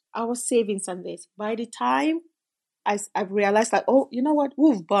into it. Our savings and this. By the time I realized that, oh, you know what?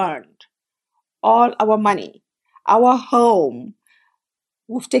 We've burned all our money, our home.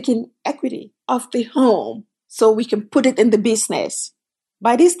 We've taken equity of the home so we can put it in the business.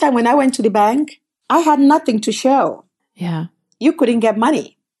 By this time, when I went to the bank, I had nothing to show. Yeah. You couldn't get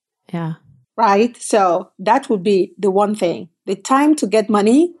money. Yeah. Right? So that would be the one thing The time to get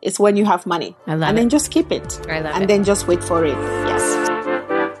money is when you have money. I love and it. then just keep it. I love and it. then just wait for it. Yes.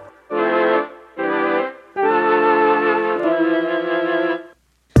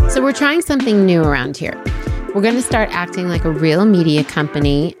 So we're trying something new around here. We're going to start acting like a real media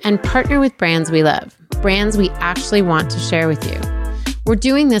company and partner with brands we love, brands we actually want to share with you. We're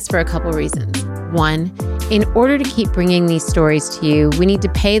doing this for a couple reasons. One, in order to keep bringing these stories to you, we need to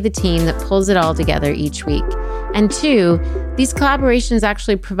pay the team that pulls it all together each week. And two, these collaborations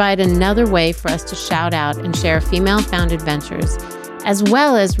actually provide another way for us to shout out and share female-founded ventures, as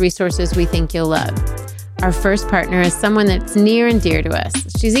well as resources we think you'll love. Our first partner is someone that's near and dear to us.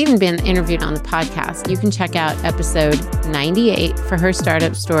 She's even been interviewed on the podcast. You can check out episode 98 for her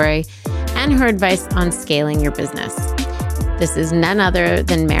startup story and her advice on scaling your business. This is none other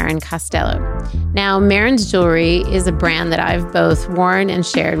than Marin Costello. Now, Marin's jewelry is a brand that I've both worn and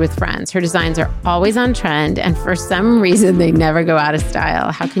shared with friends. Her designs are always on trend, and for some reason, they never go out of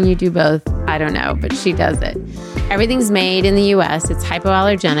style. How can you do both? I don't know, but she does it. Everything's made in the US. It's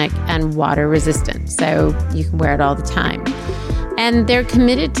hypoallergenic and water resistant, so you can wear it all the time. And they're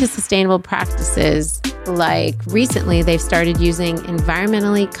committed to sustainable practices. Like recently, they've started using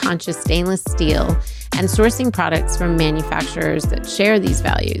environmentally conscious stainless steel and sourcing products from manufacturers that share these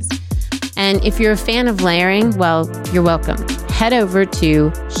values. And if you're a fan of layering, well, you're welcome. Head over to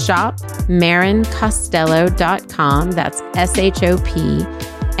shopmarincostello.com. That's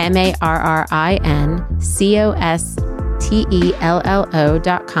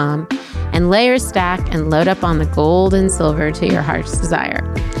shopmarincostello.com and layer, stack, and load up on the gold and silver to your heart's desire.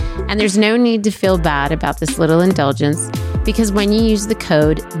 And there's no need to feel bad about this little indulgence, because when you use the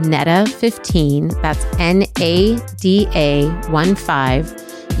code NEDA15, that's NADA15,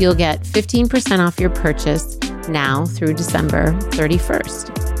 you'll get 15% off your purchase now through December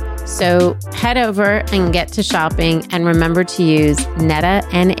 31st. So head over and get to shopping, and remember to use NEDA,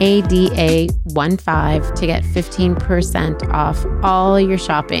 NADA15, to get 15% off all your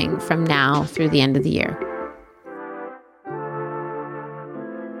shopping from now through the end of the year.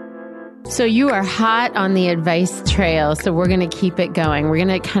 So you are hot on the advice trail, so we're going to keep it going. We're going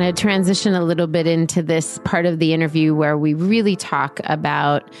to kind of transition a little bit into this part of the interview where we really talk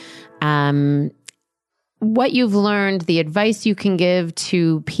about what you've learned, the advice you can give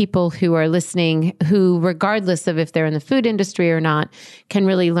to people who are listening, who, regardless of if they're in the food industry or not, can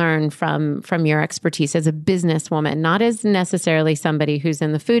really learn from your expertise as a businesswoman, not as necessarily somebody who's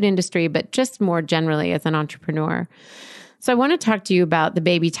in the food industry, but just more generally as an entrepreneur. So I want to talk to you about the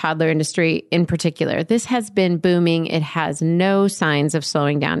baby toddler industry in particular. This has been booming. It has no signs of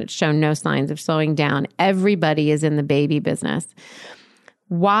slowing down. It's shown no signs of slowing down. Everybody is in the baby business.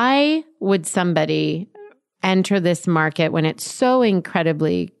 Why would somebody enter this market when it's so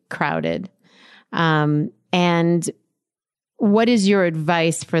incredibly crowded? And what is your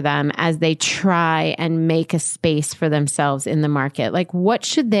advice for them as they try and make a space for themselves in the market? Like, what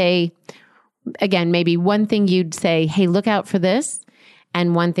should they... Again, maybe one thing you'd say, hey, look out for this.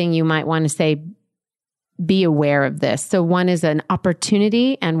 And one thing you might want to say, be aware of this. So one is an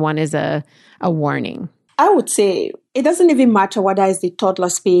opportunity and one is a warning. I would say it doesn't even matter whether it's the toddler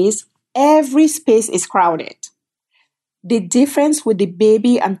space. Every space is crowded. The difference with the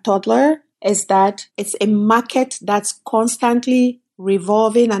baby and toddler is that it's a market that's constantly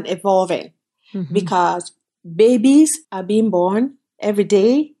revolving and evolving, because babies are being born every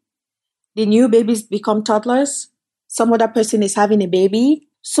day. The new babies become toddlers. Some other person is having a baby.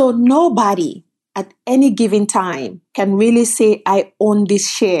 So nobody at any given time can really say, I own this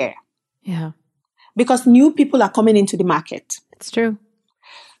share. Yeah. Because new people are coming into the market. It's true.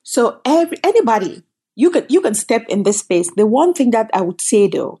 So anybody, you can step in this space. The one thing that I would say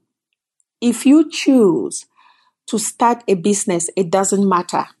though, if you choose to start a business, it doesn't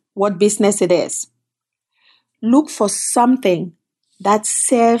matter what business it is. Look for something that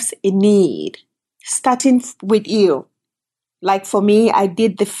serves a need, starting with you. Like for me, I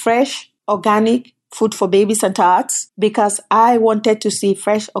did the fresh organic food for babies and tots because I wanted to see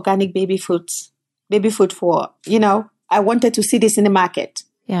fresh organic baby food for, I wanted to see this in the market.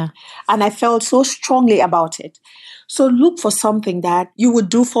 Yeah. And I felt so strongly about it. So look for something that you would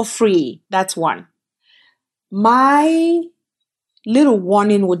do for free. That's one. My little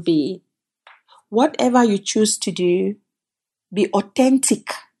warning would be, whatever you choose to do, be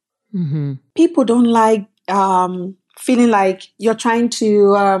authentic. Mm-hmm. People don't like feeling like you're trying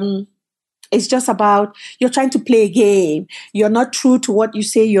to, it's just about, you're trying to play a game. You're not true to what you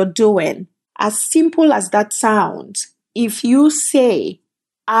say you're doing. As simple as that sounds, if you say,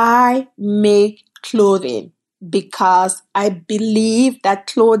 I make clothing because I believe that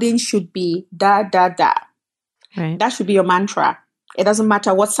clothing should be da, da, da. Right. That should be your mantra. It doesn't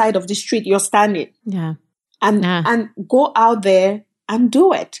matter what side of the street you're standing. Yeah. And go out there and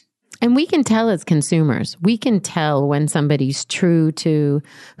do it. And we can tell as consumers, we can tell when somebody's true to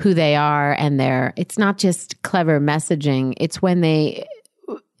who they are and it's not just clever messaging. It's when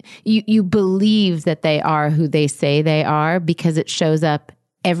you believe that they are who they say they are, because it shows up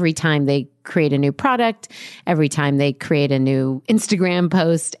every time they create a new product, every time they create a new Instagram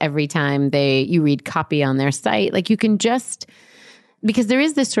post, every time you read copy on their site. Like, you can just, because there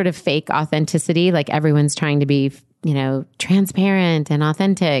is this sort of fake authenticity, like everyone's trying to be, transparent and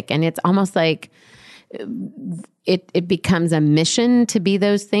authentic. And it's almost like it becomes a mission to be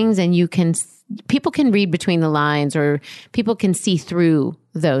those things. And people can read between the lines, or people can see through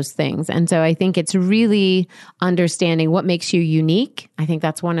those things. And so I think it's really understanding what makes you unique. I think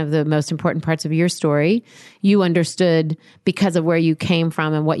that's one of the most important parts of your story. You understood, because of where you came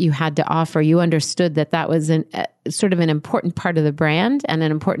from and what you had to offer, you understood that was sort of an important part of the brand and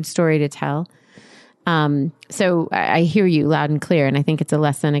an important story to tell. So I hear you loud and clear. And I think it's a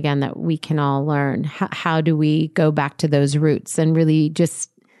lesson, again, that we can all learn. How do we go back to those roots and really just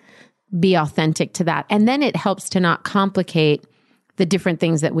be authentic to that? And then it helps to not complicate the different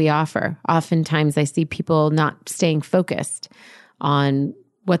things that we offer. Oftentimes I see people not staying focused on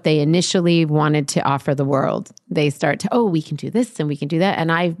what they initially wanted to offer the world. They start to, we can do this and we can do that.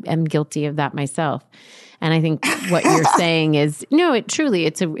 And I am guilty of that myself. And I think what you're saying is,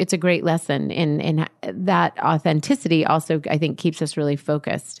 it's a great lesson in that authenticity also, I think, keeps us really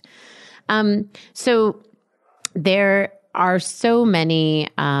focused. So there are so many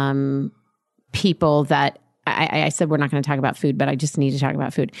people that, I said we're not going to talk about food, but I just need to talk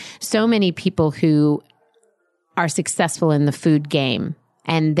about food. So many people who are successful in the food game,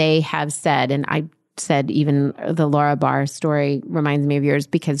 and they have said, and I said even the Laura Barr story reminds me of yours,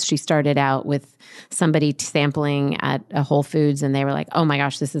 because she started out with somebody sampling at a Whole Foods and they were like, oh my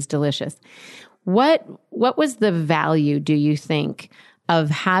gosh, this is delicious. What was the value, do you think, of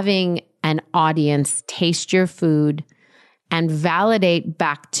having an audience taste your food and validate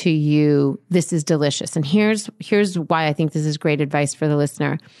back to you, this is delicious? And here's why I think this is great advice for the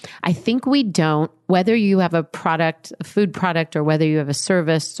listener. I think we don't, whether you have a product, a food product, or whether you have a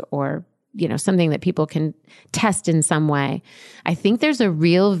service or something that people can test in some way. I think there's a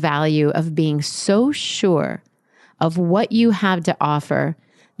real value of being so sure of what you have to offer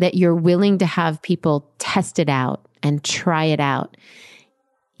that you're willing to have people test it out and try it out.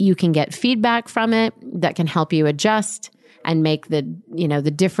 You can get feedback from it that can help you adjust and make the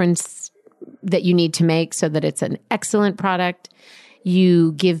difference that you need to make so that it's an excellent product.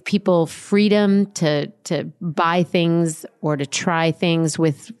 You give people freedom to buy things or to try things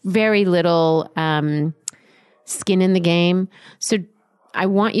with very little skin in the game. So I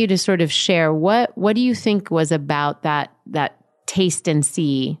want you to sort of share what do you think was about that taste and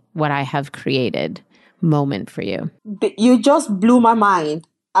see what I have created moment for you? You just blew my mind.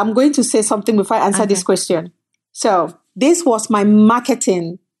 I'm going to say something before I answer this question. So this was my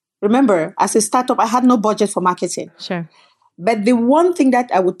marketing. Remember, as a startup, I had no budget for marketing. Sure. But the one thing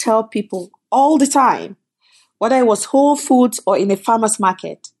that I would tell people all the time, whether it was Whole Foods or in a farmer's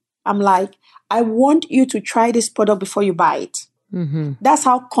market, I'm like, I want you to try this product before you buy it. Mm-hmm. That's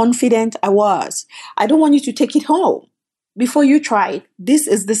how confident I was. I don't want you to take it home before you try it. This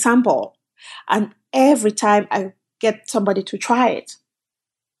is the sample. And every time I get somebody to try it,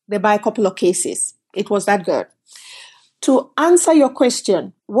 they buy a couple of cases. It was that good. To answer your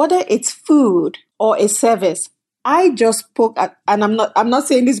question, whether it's food or a service, I just spoke at, and I'm not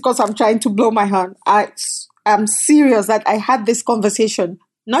saying this because I'm trying to blow my horn. I'm serious that I had this conversation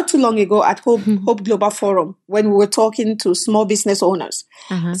not too long ago at Hope Global Forum when we were talking to small business owners.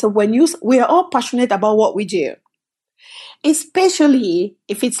 Uh-huh. So we are all passionate about what we do, especially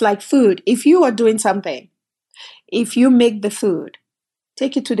if it's like food. If you are doing something, if you make the food,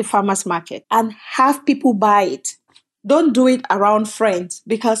 take it to the farmer's market and have people buy it. Don't do it around friends,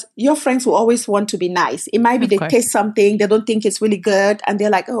 because your friends will always want to be nice. It might be they taste something, they don't think it's really good, and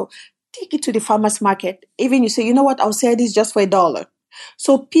they're like, oh, take it to the farmer's market. Even you say, you know what, I'll sell this just for $1.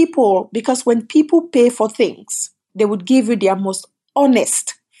 So because when people pay for things, they would give you their most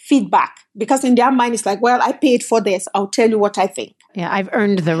honest feedback, because in their mind, it's like, well, I paid for this. I'll tell you what I think. Yeah, I've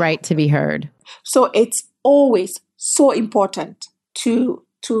earned the right to be heard. So it's always so important to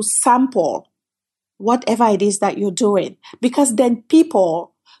sample whatever it is that you're doing, because then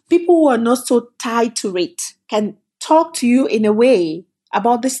people who are not so tied to it can talk to you in a way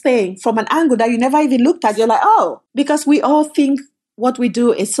about this thing from an angle that you never even looked at. You're like, oh, because we all think what we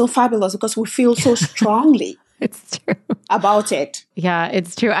do is so fabulous because we feel so strongly It's true. about it. Yeah,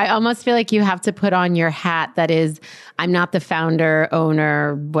 it's true. I almost feel like you have to put on your hat that is, I'm not the founder,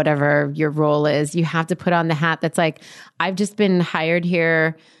 owner, whatever your role is. You have to put on the hat that's like, I've just been hired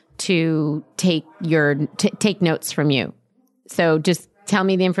here to take notes from you. So just tell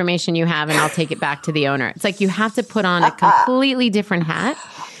me the information you have and I'll take it back to the owner. It's like you have to put on a completely different hat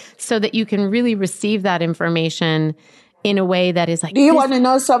so that you can really receive that information in a way that is like, do you want to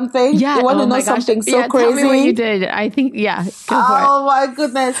know something? Yeah. You want to know my gosh. something so crazy? Tell me what you did. I think, go for it. Oh my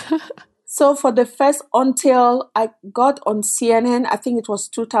goodness. So for the first, until I got on CNN, I think it was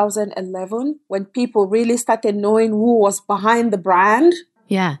 2011, when people really started knowing who was behind the brand.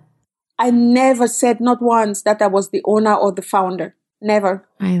 Yeah. I never said not once that I was the owner or the founder. Never.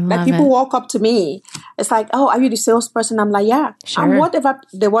 I love like people it. walk up to me. It's like, oh, are you the salesperson? I'm like, yeah. Sure. I'm whatever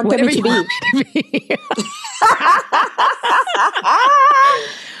they wanted me to be.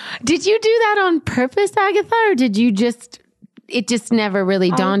 Did you do that on purpose, Agatha, or did you it just never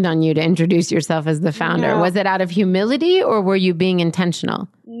really dawned on you to introduce yourself as the founder? No. Was it out of humility or were you being intentional?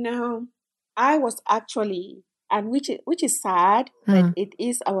 No, I was actually, and which is sad, but it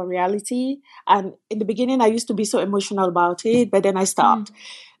is our reality. And in the beginning, I used to be so emotional about it, but then I stopped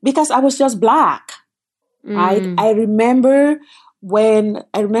because I was just Black, right? I remember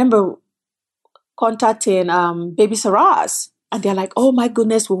contacting Baby Saras. And they're like, oh my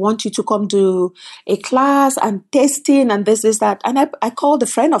goodness, we want you to come do a class and testing and this, that. And I called a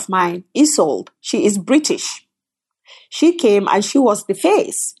friend of mine, Isolde. She is British. She came and she was the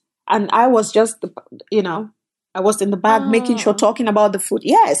face. And I was just, I was in the back making sure, talking about the food.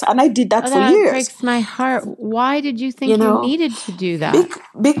 Yes. And I did that for years. That breaks my heart. Why did you think you needed to do that?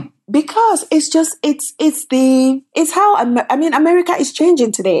 Because it's how, America is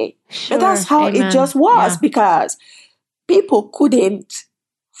changing today. Sure. But that's how it just was because people couldn't,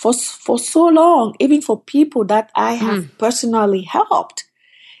 for so long, even for people that I have personally helped,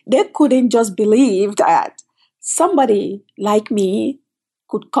 they couldn't just believe that somebody like me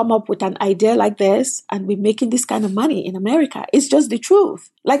could come up with an idea like this and be making this kind of money in America. It's just the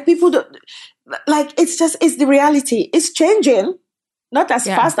truth. Like people, it's the reality. It's changing, not as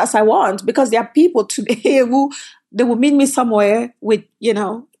fast as I want, because there are people today who, they will meet me somewhere with,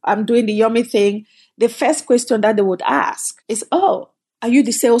 I'm doing the yummy thing. The first question that they would ask is, oh, are you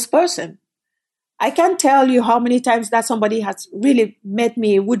the salesperson? I can't tell you how many times that somebody has really met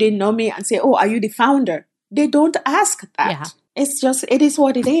me, wouldn't know me, and say, oh, are you the founder? They don't ask that. Yeah. It's just, it is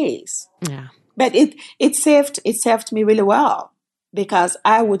what it is. Yeah. But it served me really well because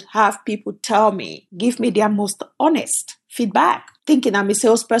I would have people tell me, give me their most honest feedback, thinking I'm a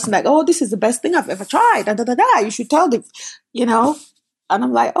salesperson, like, oh, this is the best thing I've ever tried. You should tell them, And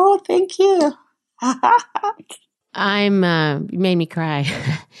I'm like, oh, thank you. You made me cry.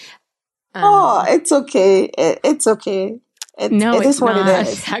 Oh, it's okay. It's okay. It is what it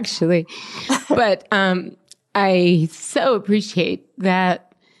is. Actually. But I so appreciate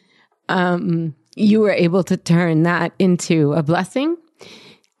that you were able to turn that into a blessing.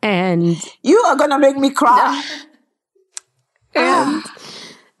 And you are going to make me cry. And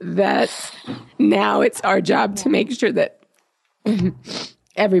that now it's our job to make sure that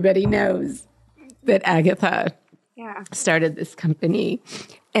everybody knows that Agatha started this company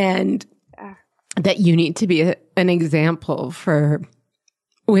and that you need to be an example for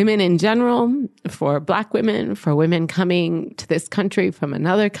women in general, for Black women, for women coming to this country from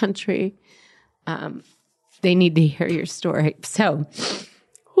another country. They need to hear your story. So,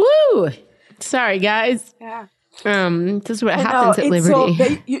 woo! Sorry, guys. Yeah. This is what happens at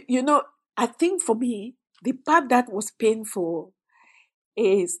Liberty. So, I think for me, the part that was painful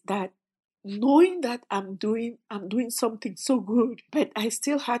is that knowing that I'm doing something so good, but I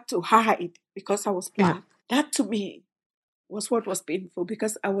still had to hide because I was Black. That to me was what was painful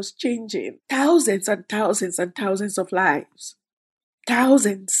because I was changing thousands and thousands and thousands of lives.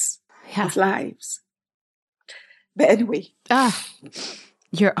 Thousands of lives. But anyway.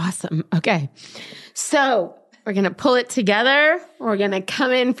 You're awesome. Okay. So we're going to pull it together. We're going to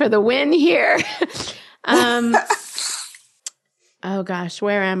come in for the win here. Oh gosh,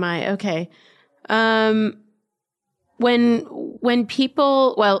 where am I? Okay. When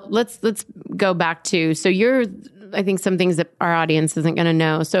people, well, let's go back to, so I think some things that our audience isn't going to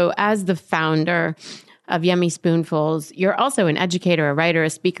know. So as the founder of Yummy Spoonfuls, you're also an educator, a writer, a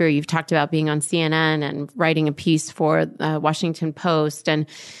speaker. You've talked about being on CNN and writing a piece for Washington Post, and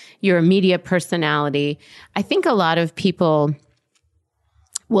you're a media personality. I think a lot of people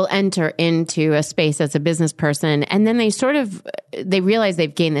will enter into a space as a business person, and then they realize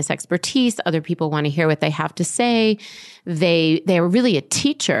they've gained this expertise. Other people want to hear what they have to say. They are really a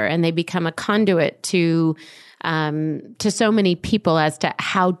teacher, and they become a conduit to to so many people as to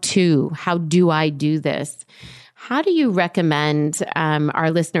how do I do this? How do you recommend our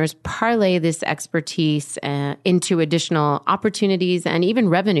listeners parlay this expertise into additional opportunities and even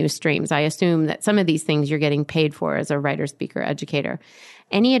revenue streams? I assume that some of these things you're getting paid for as a writer, speaker, educator.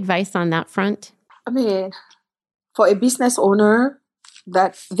 Any advice on that front? I mean, for a business owner,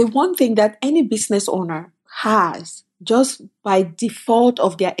 that the one thing that any business owner has just by default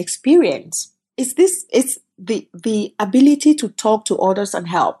of their experience is the ability to talk to others and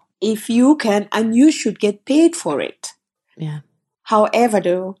help. If you can, and you should get paid for it. Yeah. However,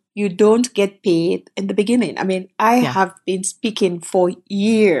 though, you don't get paid in the beginning. I mean, I have been speaking for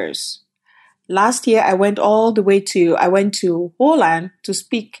years. Last year, I went to Holland to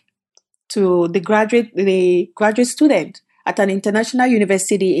speak to the graduate student at an international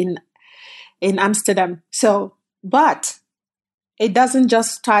university in Amsterdam. So, but it doesn't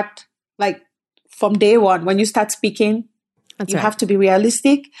just start like from day one. When you start speaking, you have to be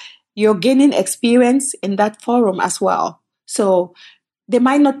realistic. You're gaining experience in that forum as well. So they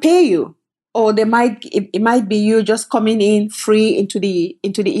might not pay you, or it might be you just coming in free into the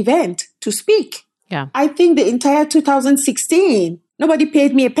event to speak. Yeah. I think the entire 2016, nobody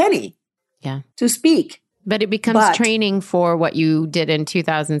paid me a penny. Yeah. To speak. But it becomes training for what you did in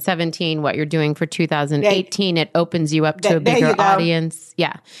 2017, what you're doing for 2018. It opens you up to a bigger audience.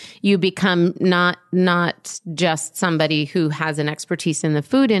 Yeah. You become not just somebody who has an expertise in the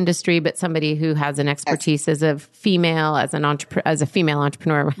food industry, but somebody who has an expertise as a female, as a female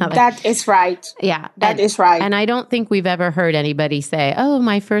entrepreneur. Rather. That is right. Yeah. That is right. And I don't think we've ever heard anybody say, oh,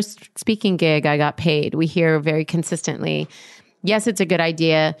 my first speaking gig, I got paid. We hear very consistently, yes, it's a good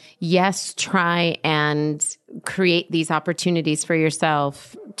idea. Yes, try and create these opportunities for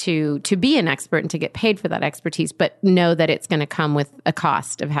yourself to be an expert and to get paid for that expertise, but know that it's going to come with a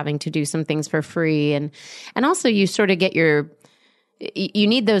cost of having to do some things for free. And also you sort of get you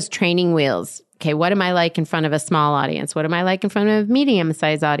need those training wheels. Okay, what am I like in front of a small audience? What am I like in front of a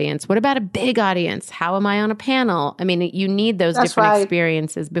medium-sized audience? What about a big audience? How am I on a panel? I mean, you need those different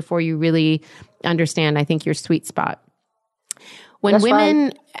experiences before you really understand, I think, your sweet spot. When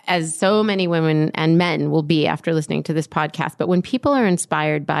women, as so many women and men will be after listening to this podcast, but when people are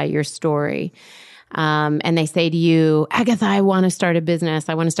inspired by your story and they say to you, Agatha, I want to start a business.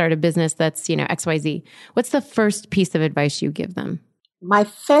 I want to start a business that's, XYZ. What's the first piece of advice you give them? My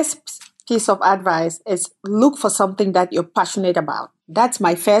first piece of advice is look for something that you're passionate about. That's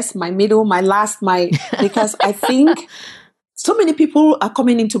my first, my middle, my last, because I think so many people are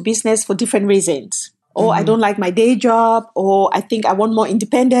coming into business for different reasons. Or I don't like my day job, or I think I want more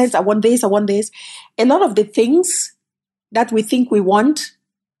independence. I want this. A lot of the things that we think we want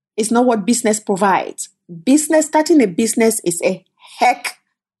is not what business provides. Starting a business is a heck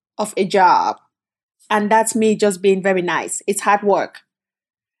of a job. And that's me just being very nice. It's hard work.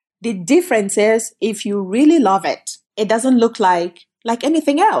 The difference is if you really love it, it doesn't look like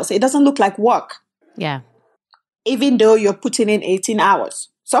anything else. It doesn't look like work. Yeah. Even though you're putting in 18 hours,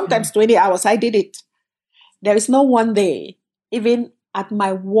 sometimes 20 hours, I did it. There is no one day, even at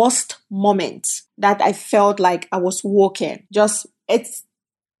my worst moments, that I felt like I was working. It's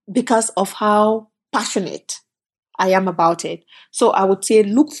because of how passionate I am about it. So I would say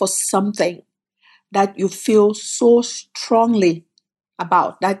look for something that you feel so strongly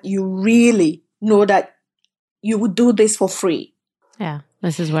about, that you really know that you would do this for free. Yeah,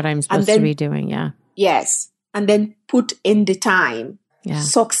 this is what I'm supposed to be doing, yeah. Yes, and then put in the time. Yeah.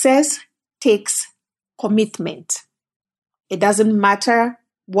 Success takes commitment. It doesn't matter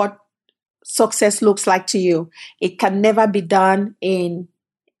what success looks like to you. It can never be done on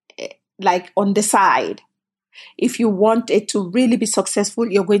the side. If you want it to really be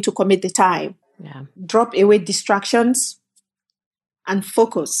successful, you're going to commit the time. Yeah. Drop away distractions and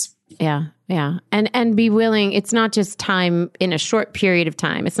focus. Yeah. Yeah. And be willing. It's not just time in a short period of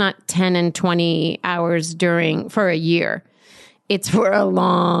time. It's not 10 and 20 hours for a year. It's for a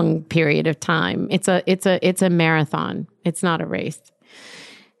long period of time. It's a marathon. It's not a race.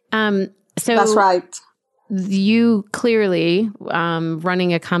 So that's right. You clearly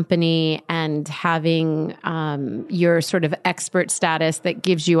running a company and having your sort of expert status that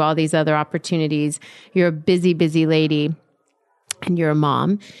gives you all these other opportunities. You're a busy, busy lady. And you're a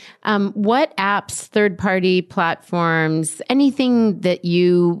mom. What apps, third-party platforms, anything that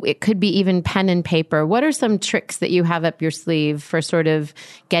it could be even pen and paper, what are some tricks that you have up your sleeve for sort of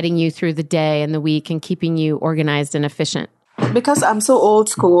getting you through the day and the week and keeping you organized and efficient? Because I'm so old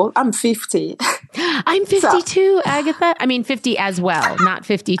school, I'm 50. I'm 52, Agatha. I mean, 50 as well, not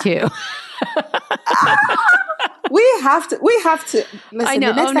 52. We have to. Listen, I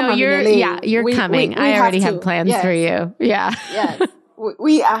know. the next time I'm in LA, you're coming. I already have plans for you. Yeah. Yes.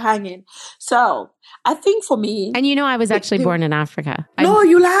 We are hanging. So I think for me. And I was actually born in Africa. No,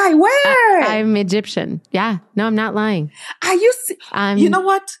 you lie. Where? I'm Egyptian. Yeah. No, I'm not lying. Are you? You know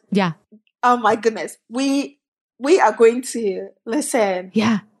what? Yeah. Oh my goodness. We are going to listen.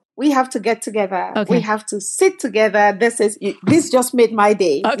 Yeah. We have to get together. Okay. We have to sit together. This just made my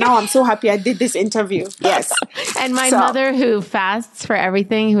day. Okay. Now I'm so happy I did this interview. Yes. And my mother, who fasts for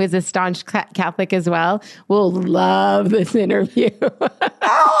everything, who is a staunch Catholic as well, will love this interview.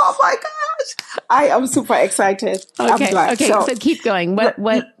 Oh my gosh. I am super excited. Okay. I'm glad. Okay. So keep going.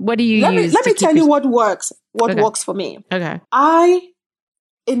 What do you use? Let me tell you what works. What works for me. Okay.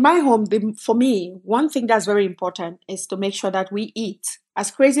 In my home, for me, one thing that's very important is to make sure that we eat, as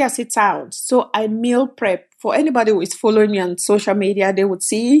crazy as it sounds. So I meal prep. For anybody who is following me on social media, they would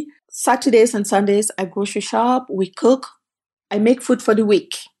see Saturdays and Sundays, I grocery shop, we cook, I make food for the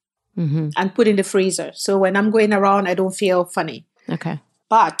week and put in the freezer. So when I'm going around, I don't feel funny. Okay.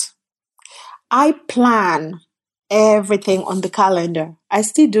 But I plan everything on the calendar. I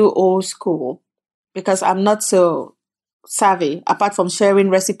still do old school because I'm not so savvy. Apart from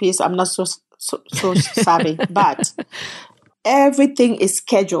sharing recipes, I'm not so savvy. But everything is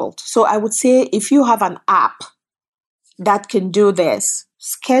scheduled. So I would say if you have an app that can do this,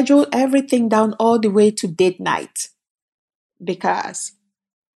 schedule everything down all the way to date night, because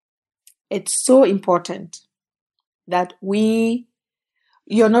it's so important that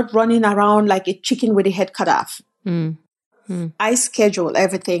you're not running around like a chicken with a head cut off. I schedule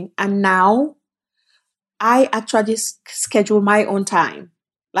everything, and now I actually schedule my own time.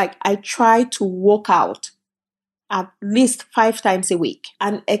 Like I try to work out at least 5 times a week.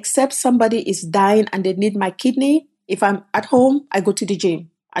 And except somebody is dying and they need my kidney, if I'm at home, I go to the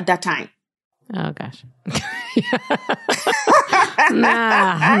gym at that time. Oh, gosh.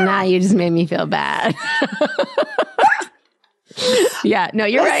 Nah, you just made me feel bad. Yeah, no,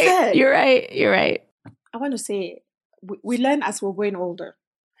 you're right. You're right. I want to say, we learn as we're growing older.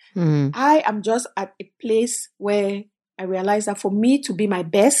 Mm-hmm. I am just at a place where I realize that for me to be my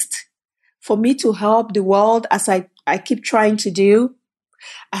best, for me to help the world as I keep trying to do,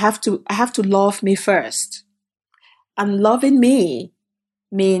 I have to love me first. And loving me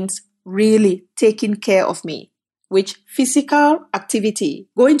means really taking care of me, which physical activity,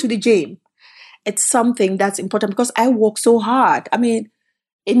 going to the gym, it's something that's important because I work so hard. I mean,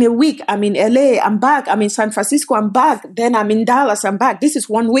 in a week, I'm in LA, I'm back. I'm in San Francisco, I'm back. Then I'm in Dallas, I'm back. This is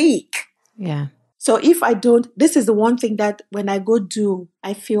 1 week. Yeah. So if I don't, this is the one thing that when I go do,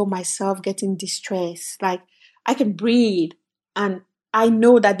 I feel myself getting distressed. Like I can breathe and I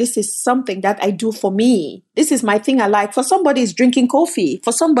know that this is something that I do for me. This is my thing I like. For somebody is drinking coffee.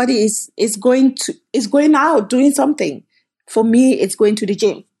 For somebody is going out doing something. For me, it's going to the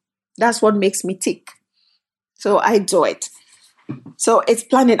gym. That's what makes me tick. So I do it. So it's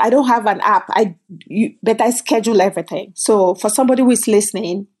planning. I don't have an app. But I schedule everything. So for somebody who is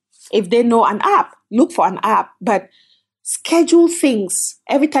listening, if they know an app, look for an app. But schedule things.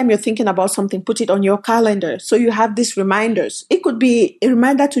 Every time you're thinking about something, put it on your calendar. So you have these reminders. It could be a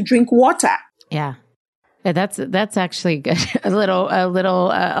reminder to drink water. Yeah. That's actually good. A little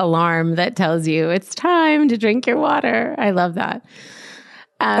alarm that tells you it's time to drink your water. I love that.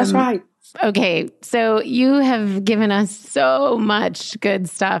 That's right. Okay, so you have given us so much good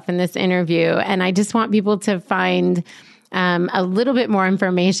stuff in this interview, and I just want people to find a little bit more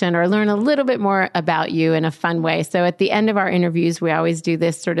information or learn a little bit more about you in a fun way. So at the end of our interviews, we always do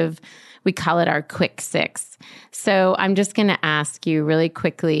this we call it our quick 6. So I'm just going to ask you really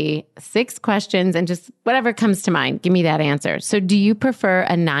quickly 6 questions and just whatever comes to mind, give me that answer. So do you prefer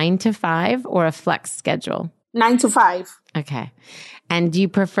a 9 to 5 or a flex schedule? 9 to 5. Okay. And do you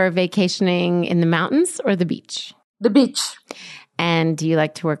prefer vacationing in the mountains or the beach? The beach. And do you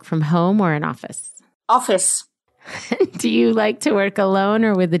like to work from home or an office? Office. Do you like to work alone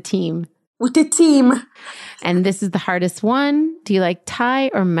or with a team? With a team. And this is the hardest one. Do you like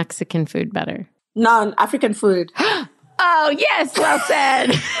Thai or Mexican food better? None. African food. Oh, yes. Well said.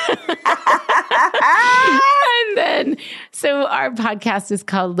 And then, so our podcast is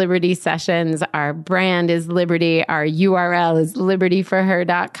called Liberty Sessions. Our brand is Liberty. Our URL is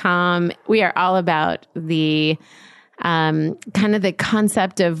libertyforher.com. We are all about the kind of the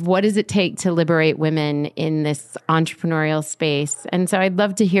concept of what does it take to liberate women in this entrepreneurial space. And so I'd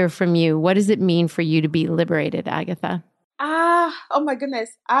love to hear from you. What does it mean for you to be liberated, Agatha? Oh my goodness.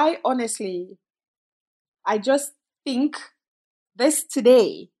 I just think this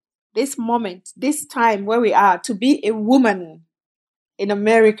today, this moment, this time where we are, to be a woman in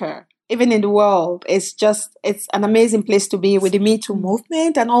America even in the world. It's an amazing place to be with the Me Too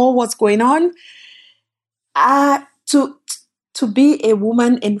movement and all what's going on. To be a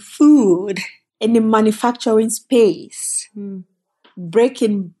woman in food, in the manufacturing space,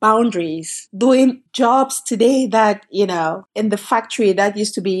 breaking boundaries, doing jobs today that, in the factory that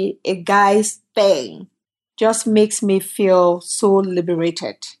used to be a guy's thing, just makes me feel so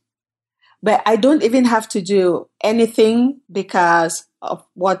liberated. But I don't even have to do anything because of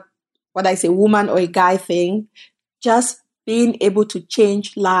what I say, woman or a guy thing. Just being able to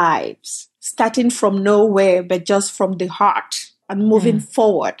change lives, starting from nowhere, but just from the heart and moving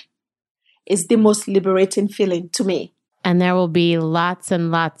forward is the most liberating feeling to me. And there will be lots and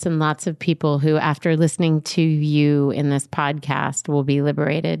lots and lots of people who, after listening to you in this podcast, will be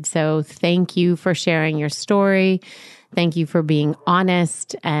liberated. So thank you for sharing your story. Thank you for being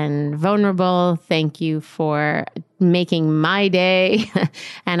honest and vulnerable. Thank you for making my day.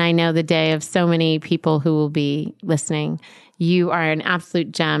 And I know the day of so many people who will be listening. You are an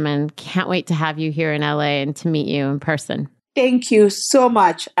absolute gem and can't wait to have you here in LA and to meet you in person. Thank you so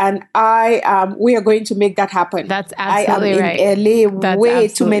much. And we are going to make that happen. That's absolutely right. I am in LA way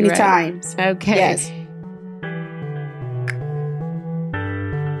too many times. Okay. Yes.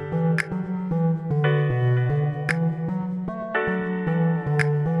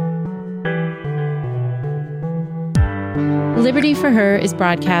 Liberty for Her is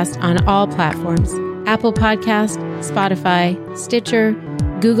broadcast on all platforms: Apple Podcast, Spotify, Stitcher,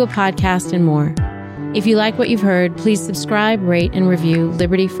 Google Podcast, and more. If you like what you've heard, please subscribe, rate, and review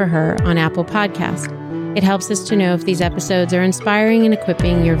Liberty for Her on Apple Podcast. It helps us to know if these episodes are inspiring and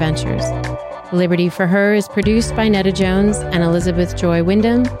equipping your ventures. Liberty for Her is produced by Netta Jones and Elizabeth Joy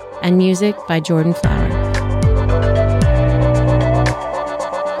Wyndham, and music by Jordan Flower.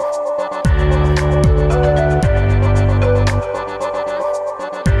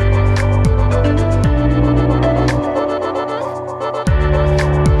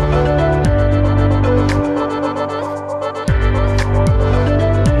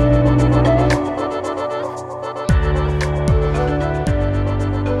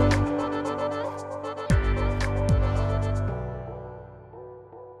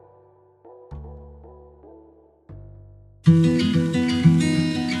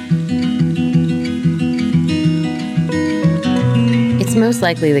 It's most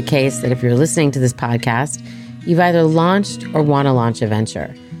likely the case that if you're listening to this podcast, you've either launched or want to launch a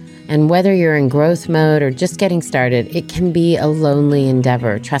venture. And whether you're in growth mode or just getting started, it can be a lonely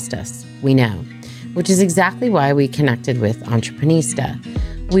endeavor. Trust us, we know. Which is exactly why we connected with Entreprenista.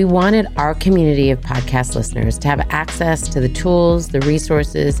 We wanted our community of podcast listeners to have access to the tools, the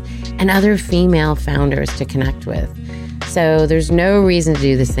resources, and other female founders to connect with. So there's no reason to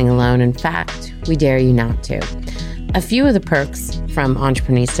do this thing alone. In fact, we dare you not to. A few of the perks from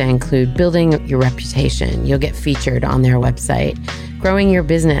Entreprenista include building your reputation. You'll get featured on their website, growing your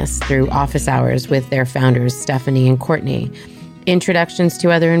business through office hours with their founders, Stephanie and Courtney, introductions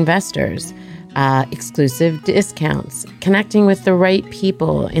to other investors, exclusive discounts, connecting with the right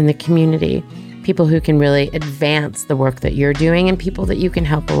people in the community, people who can really advance the work that you're doing and people that you can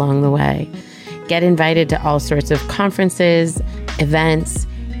help along the way. Get invited to all sorts of conferences, events,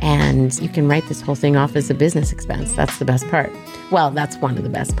 and you can write this whole thing off as a business expense. That's the best part. Well, that's one of the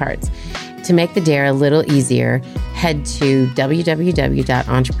best parts. To make the dare a little easier, head to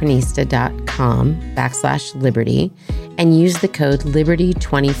www.entreprenista.com/liberty and use the code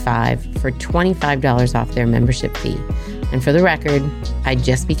Liberty25 for $25 off their membership fee. And for the record, I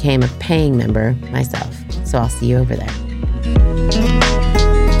just became a paying member myself, so I'll see you over there.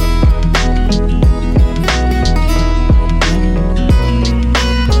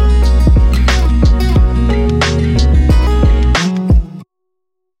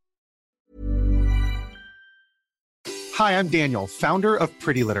 Hi, I'm Daniel, founder of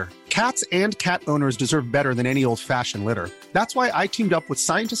Pretty Litter. Cats and cat owners deserve better than any old-fashioned litter. That's why I teamed up with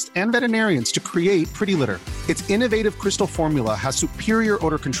scientists and veterinarians to create Pretty Litter. Its innovative crystal formula has superior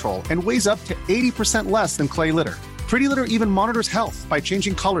odor control and weighs up to 80% less than clay litter. Pretty Litter even monitors health by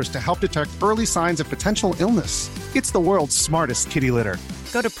changing colors to help detect early signs of potential illness. It's the world's smartest kitty litter.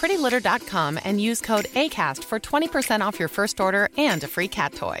 Go to prettylitter.com and use code ACAST for 20% off your first order and a free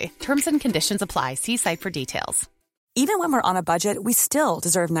cat toy. Terms and conditions apply. See site for details. Even when we're on a budget, we still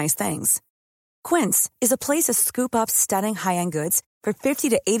deserve nice things. Quince is a place to scoop up stunning high-end goods for 50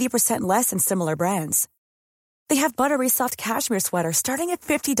 to 80% less than similar brands. They have buttery soft cashmere sweaters starting at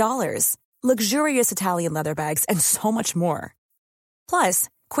 $50, luxurious Italian leather bags, and so much more. Plus,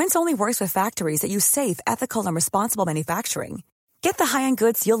 Quince only works with factories that use safe, ethical, and responsible manufacturing. Get the high-end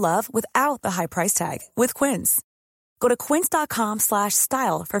goods you'll love without the high price tag with Quince. Go to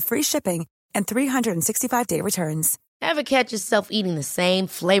quince.com/style for free shipping and 365-day returns. Ever catch yourself eating the same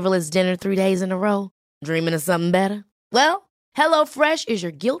flavorless dinner 3 days in a row? Dreaming of something better? Well, HelloFresh is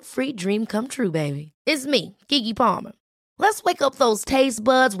your guilt-free dream come true, baby. It's me, Keke Palmer. Let's wake up those taste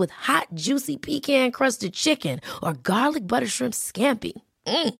buds with hot, juicy pecan-crusted chicken or garlic butter shrimp scampi.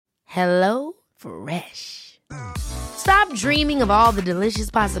 Hello Fresh. Stop dreaming of all the delicious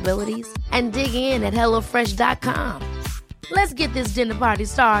possibilities and dig in at HelloFresh.com. Let's get this dinner party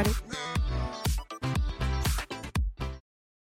started.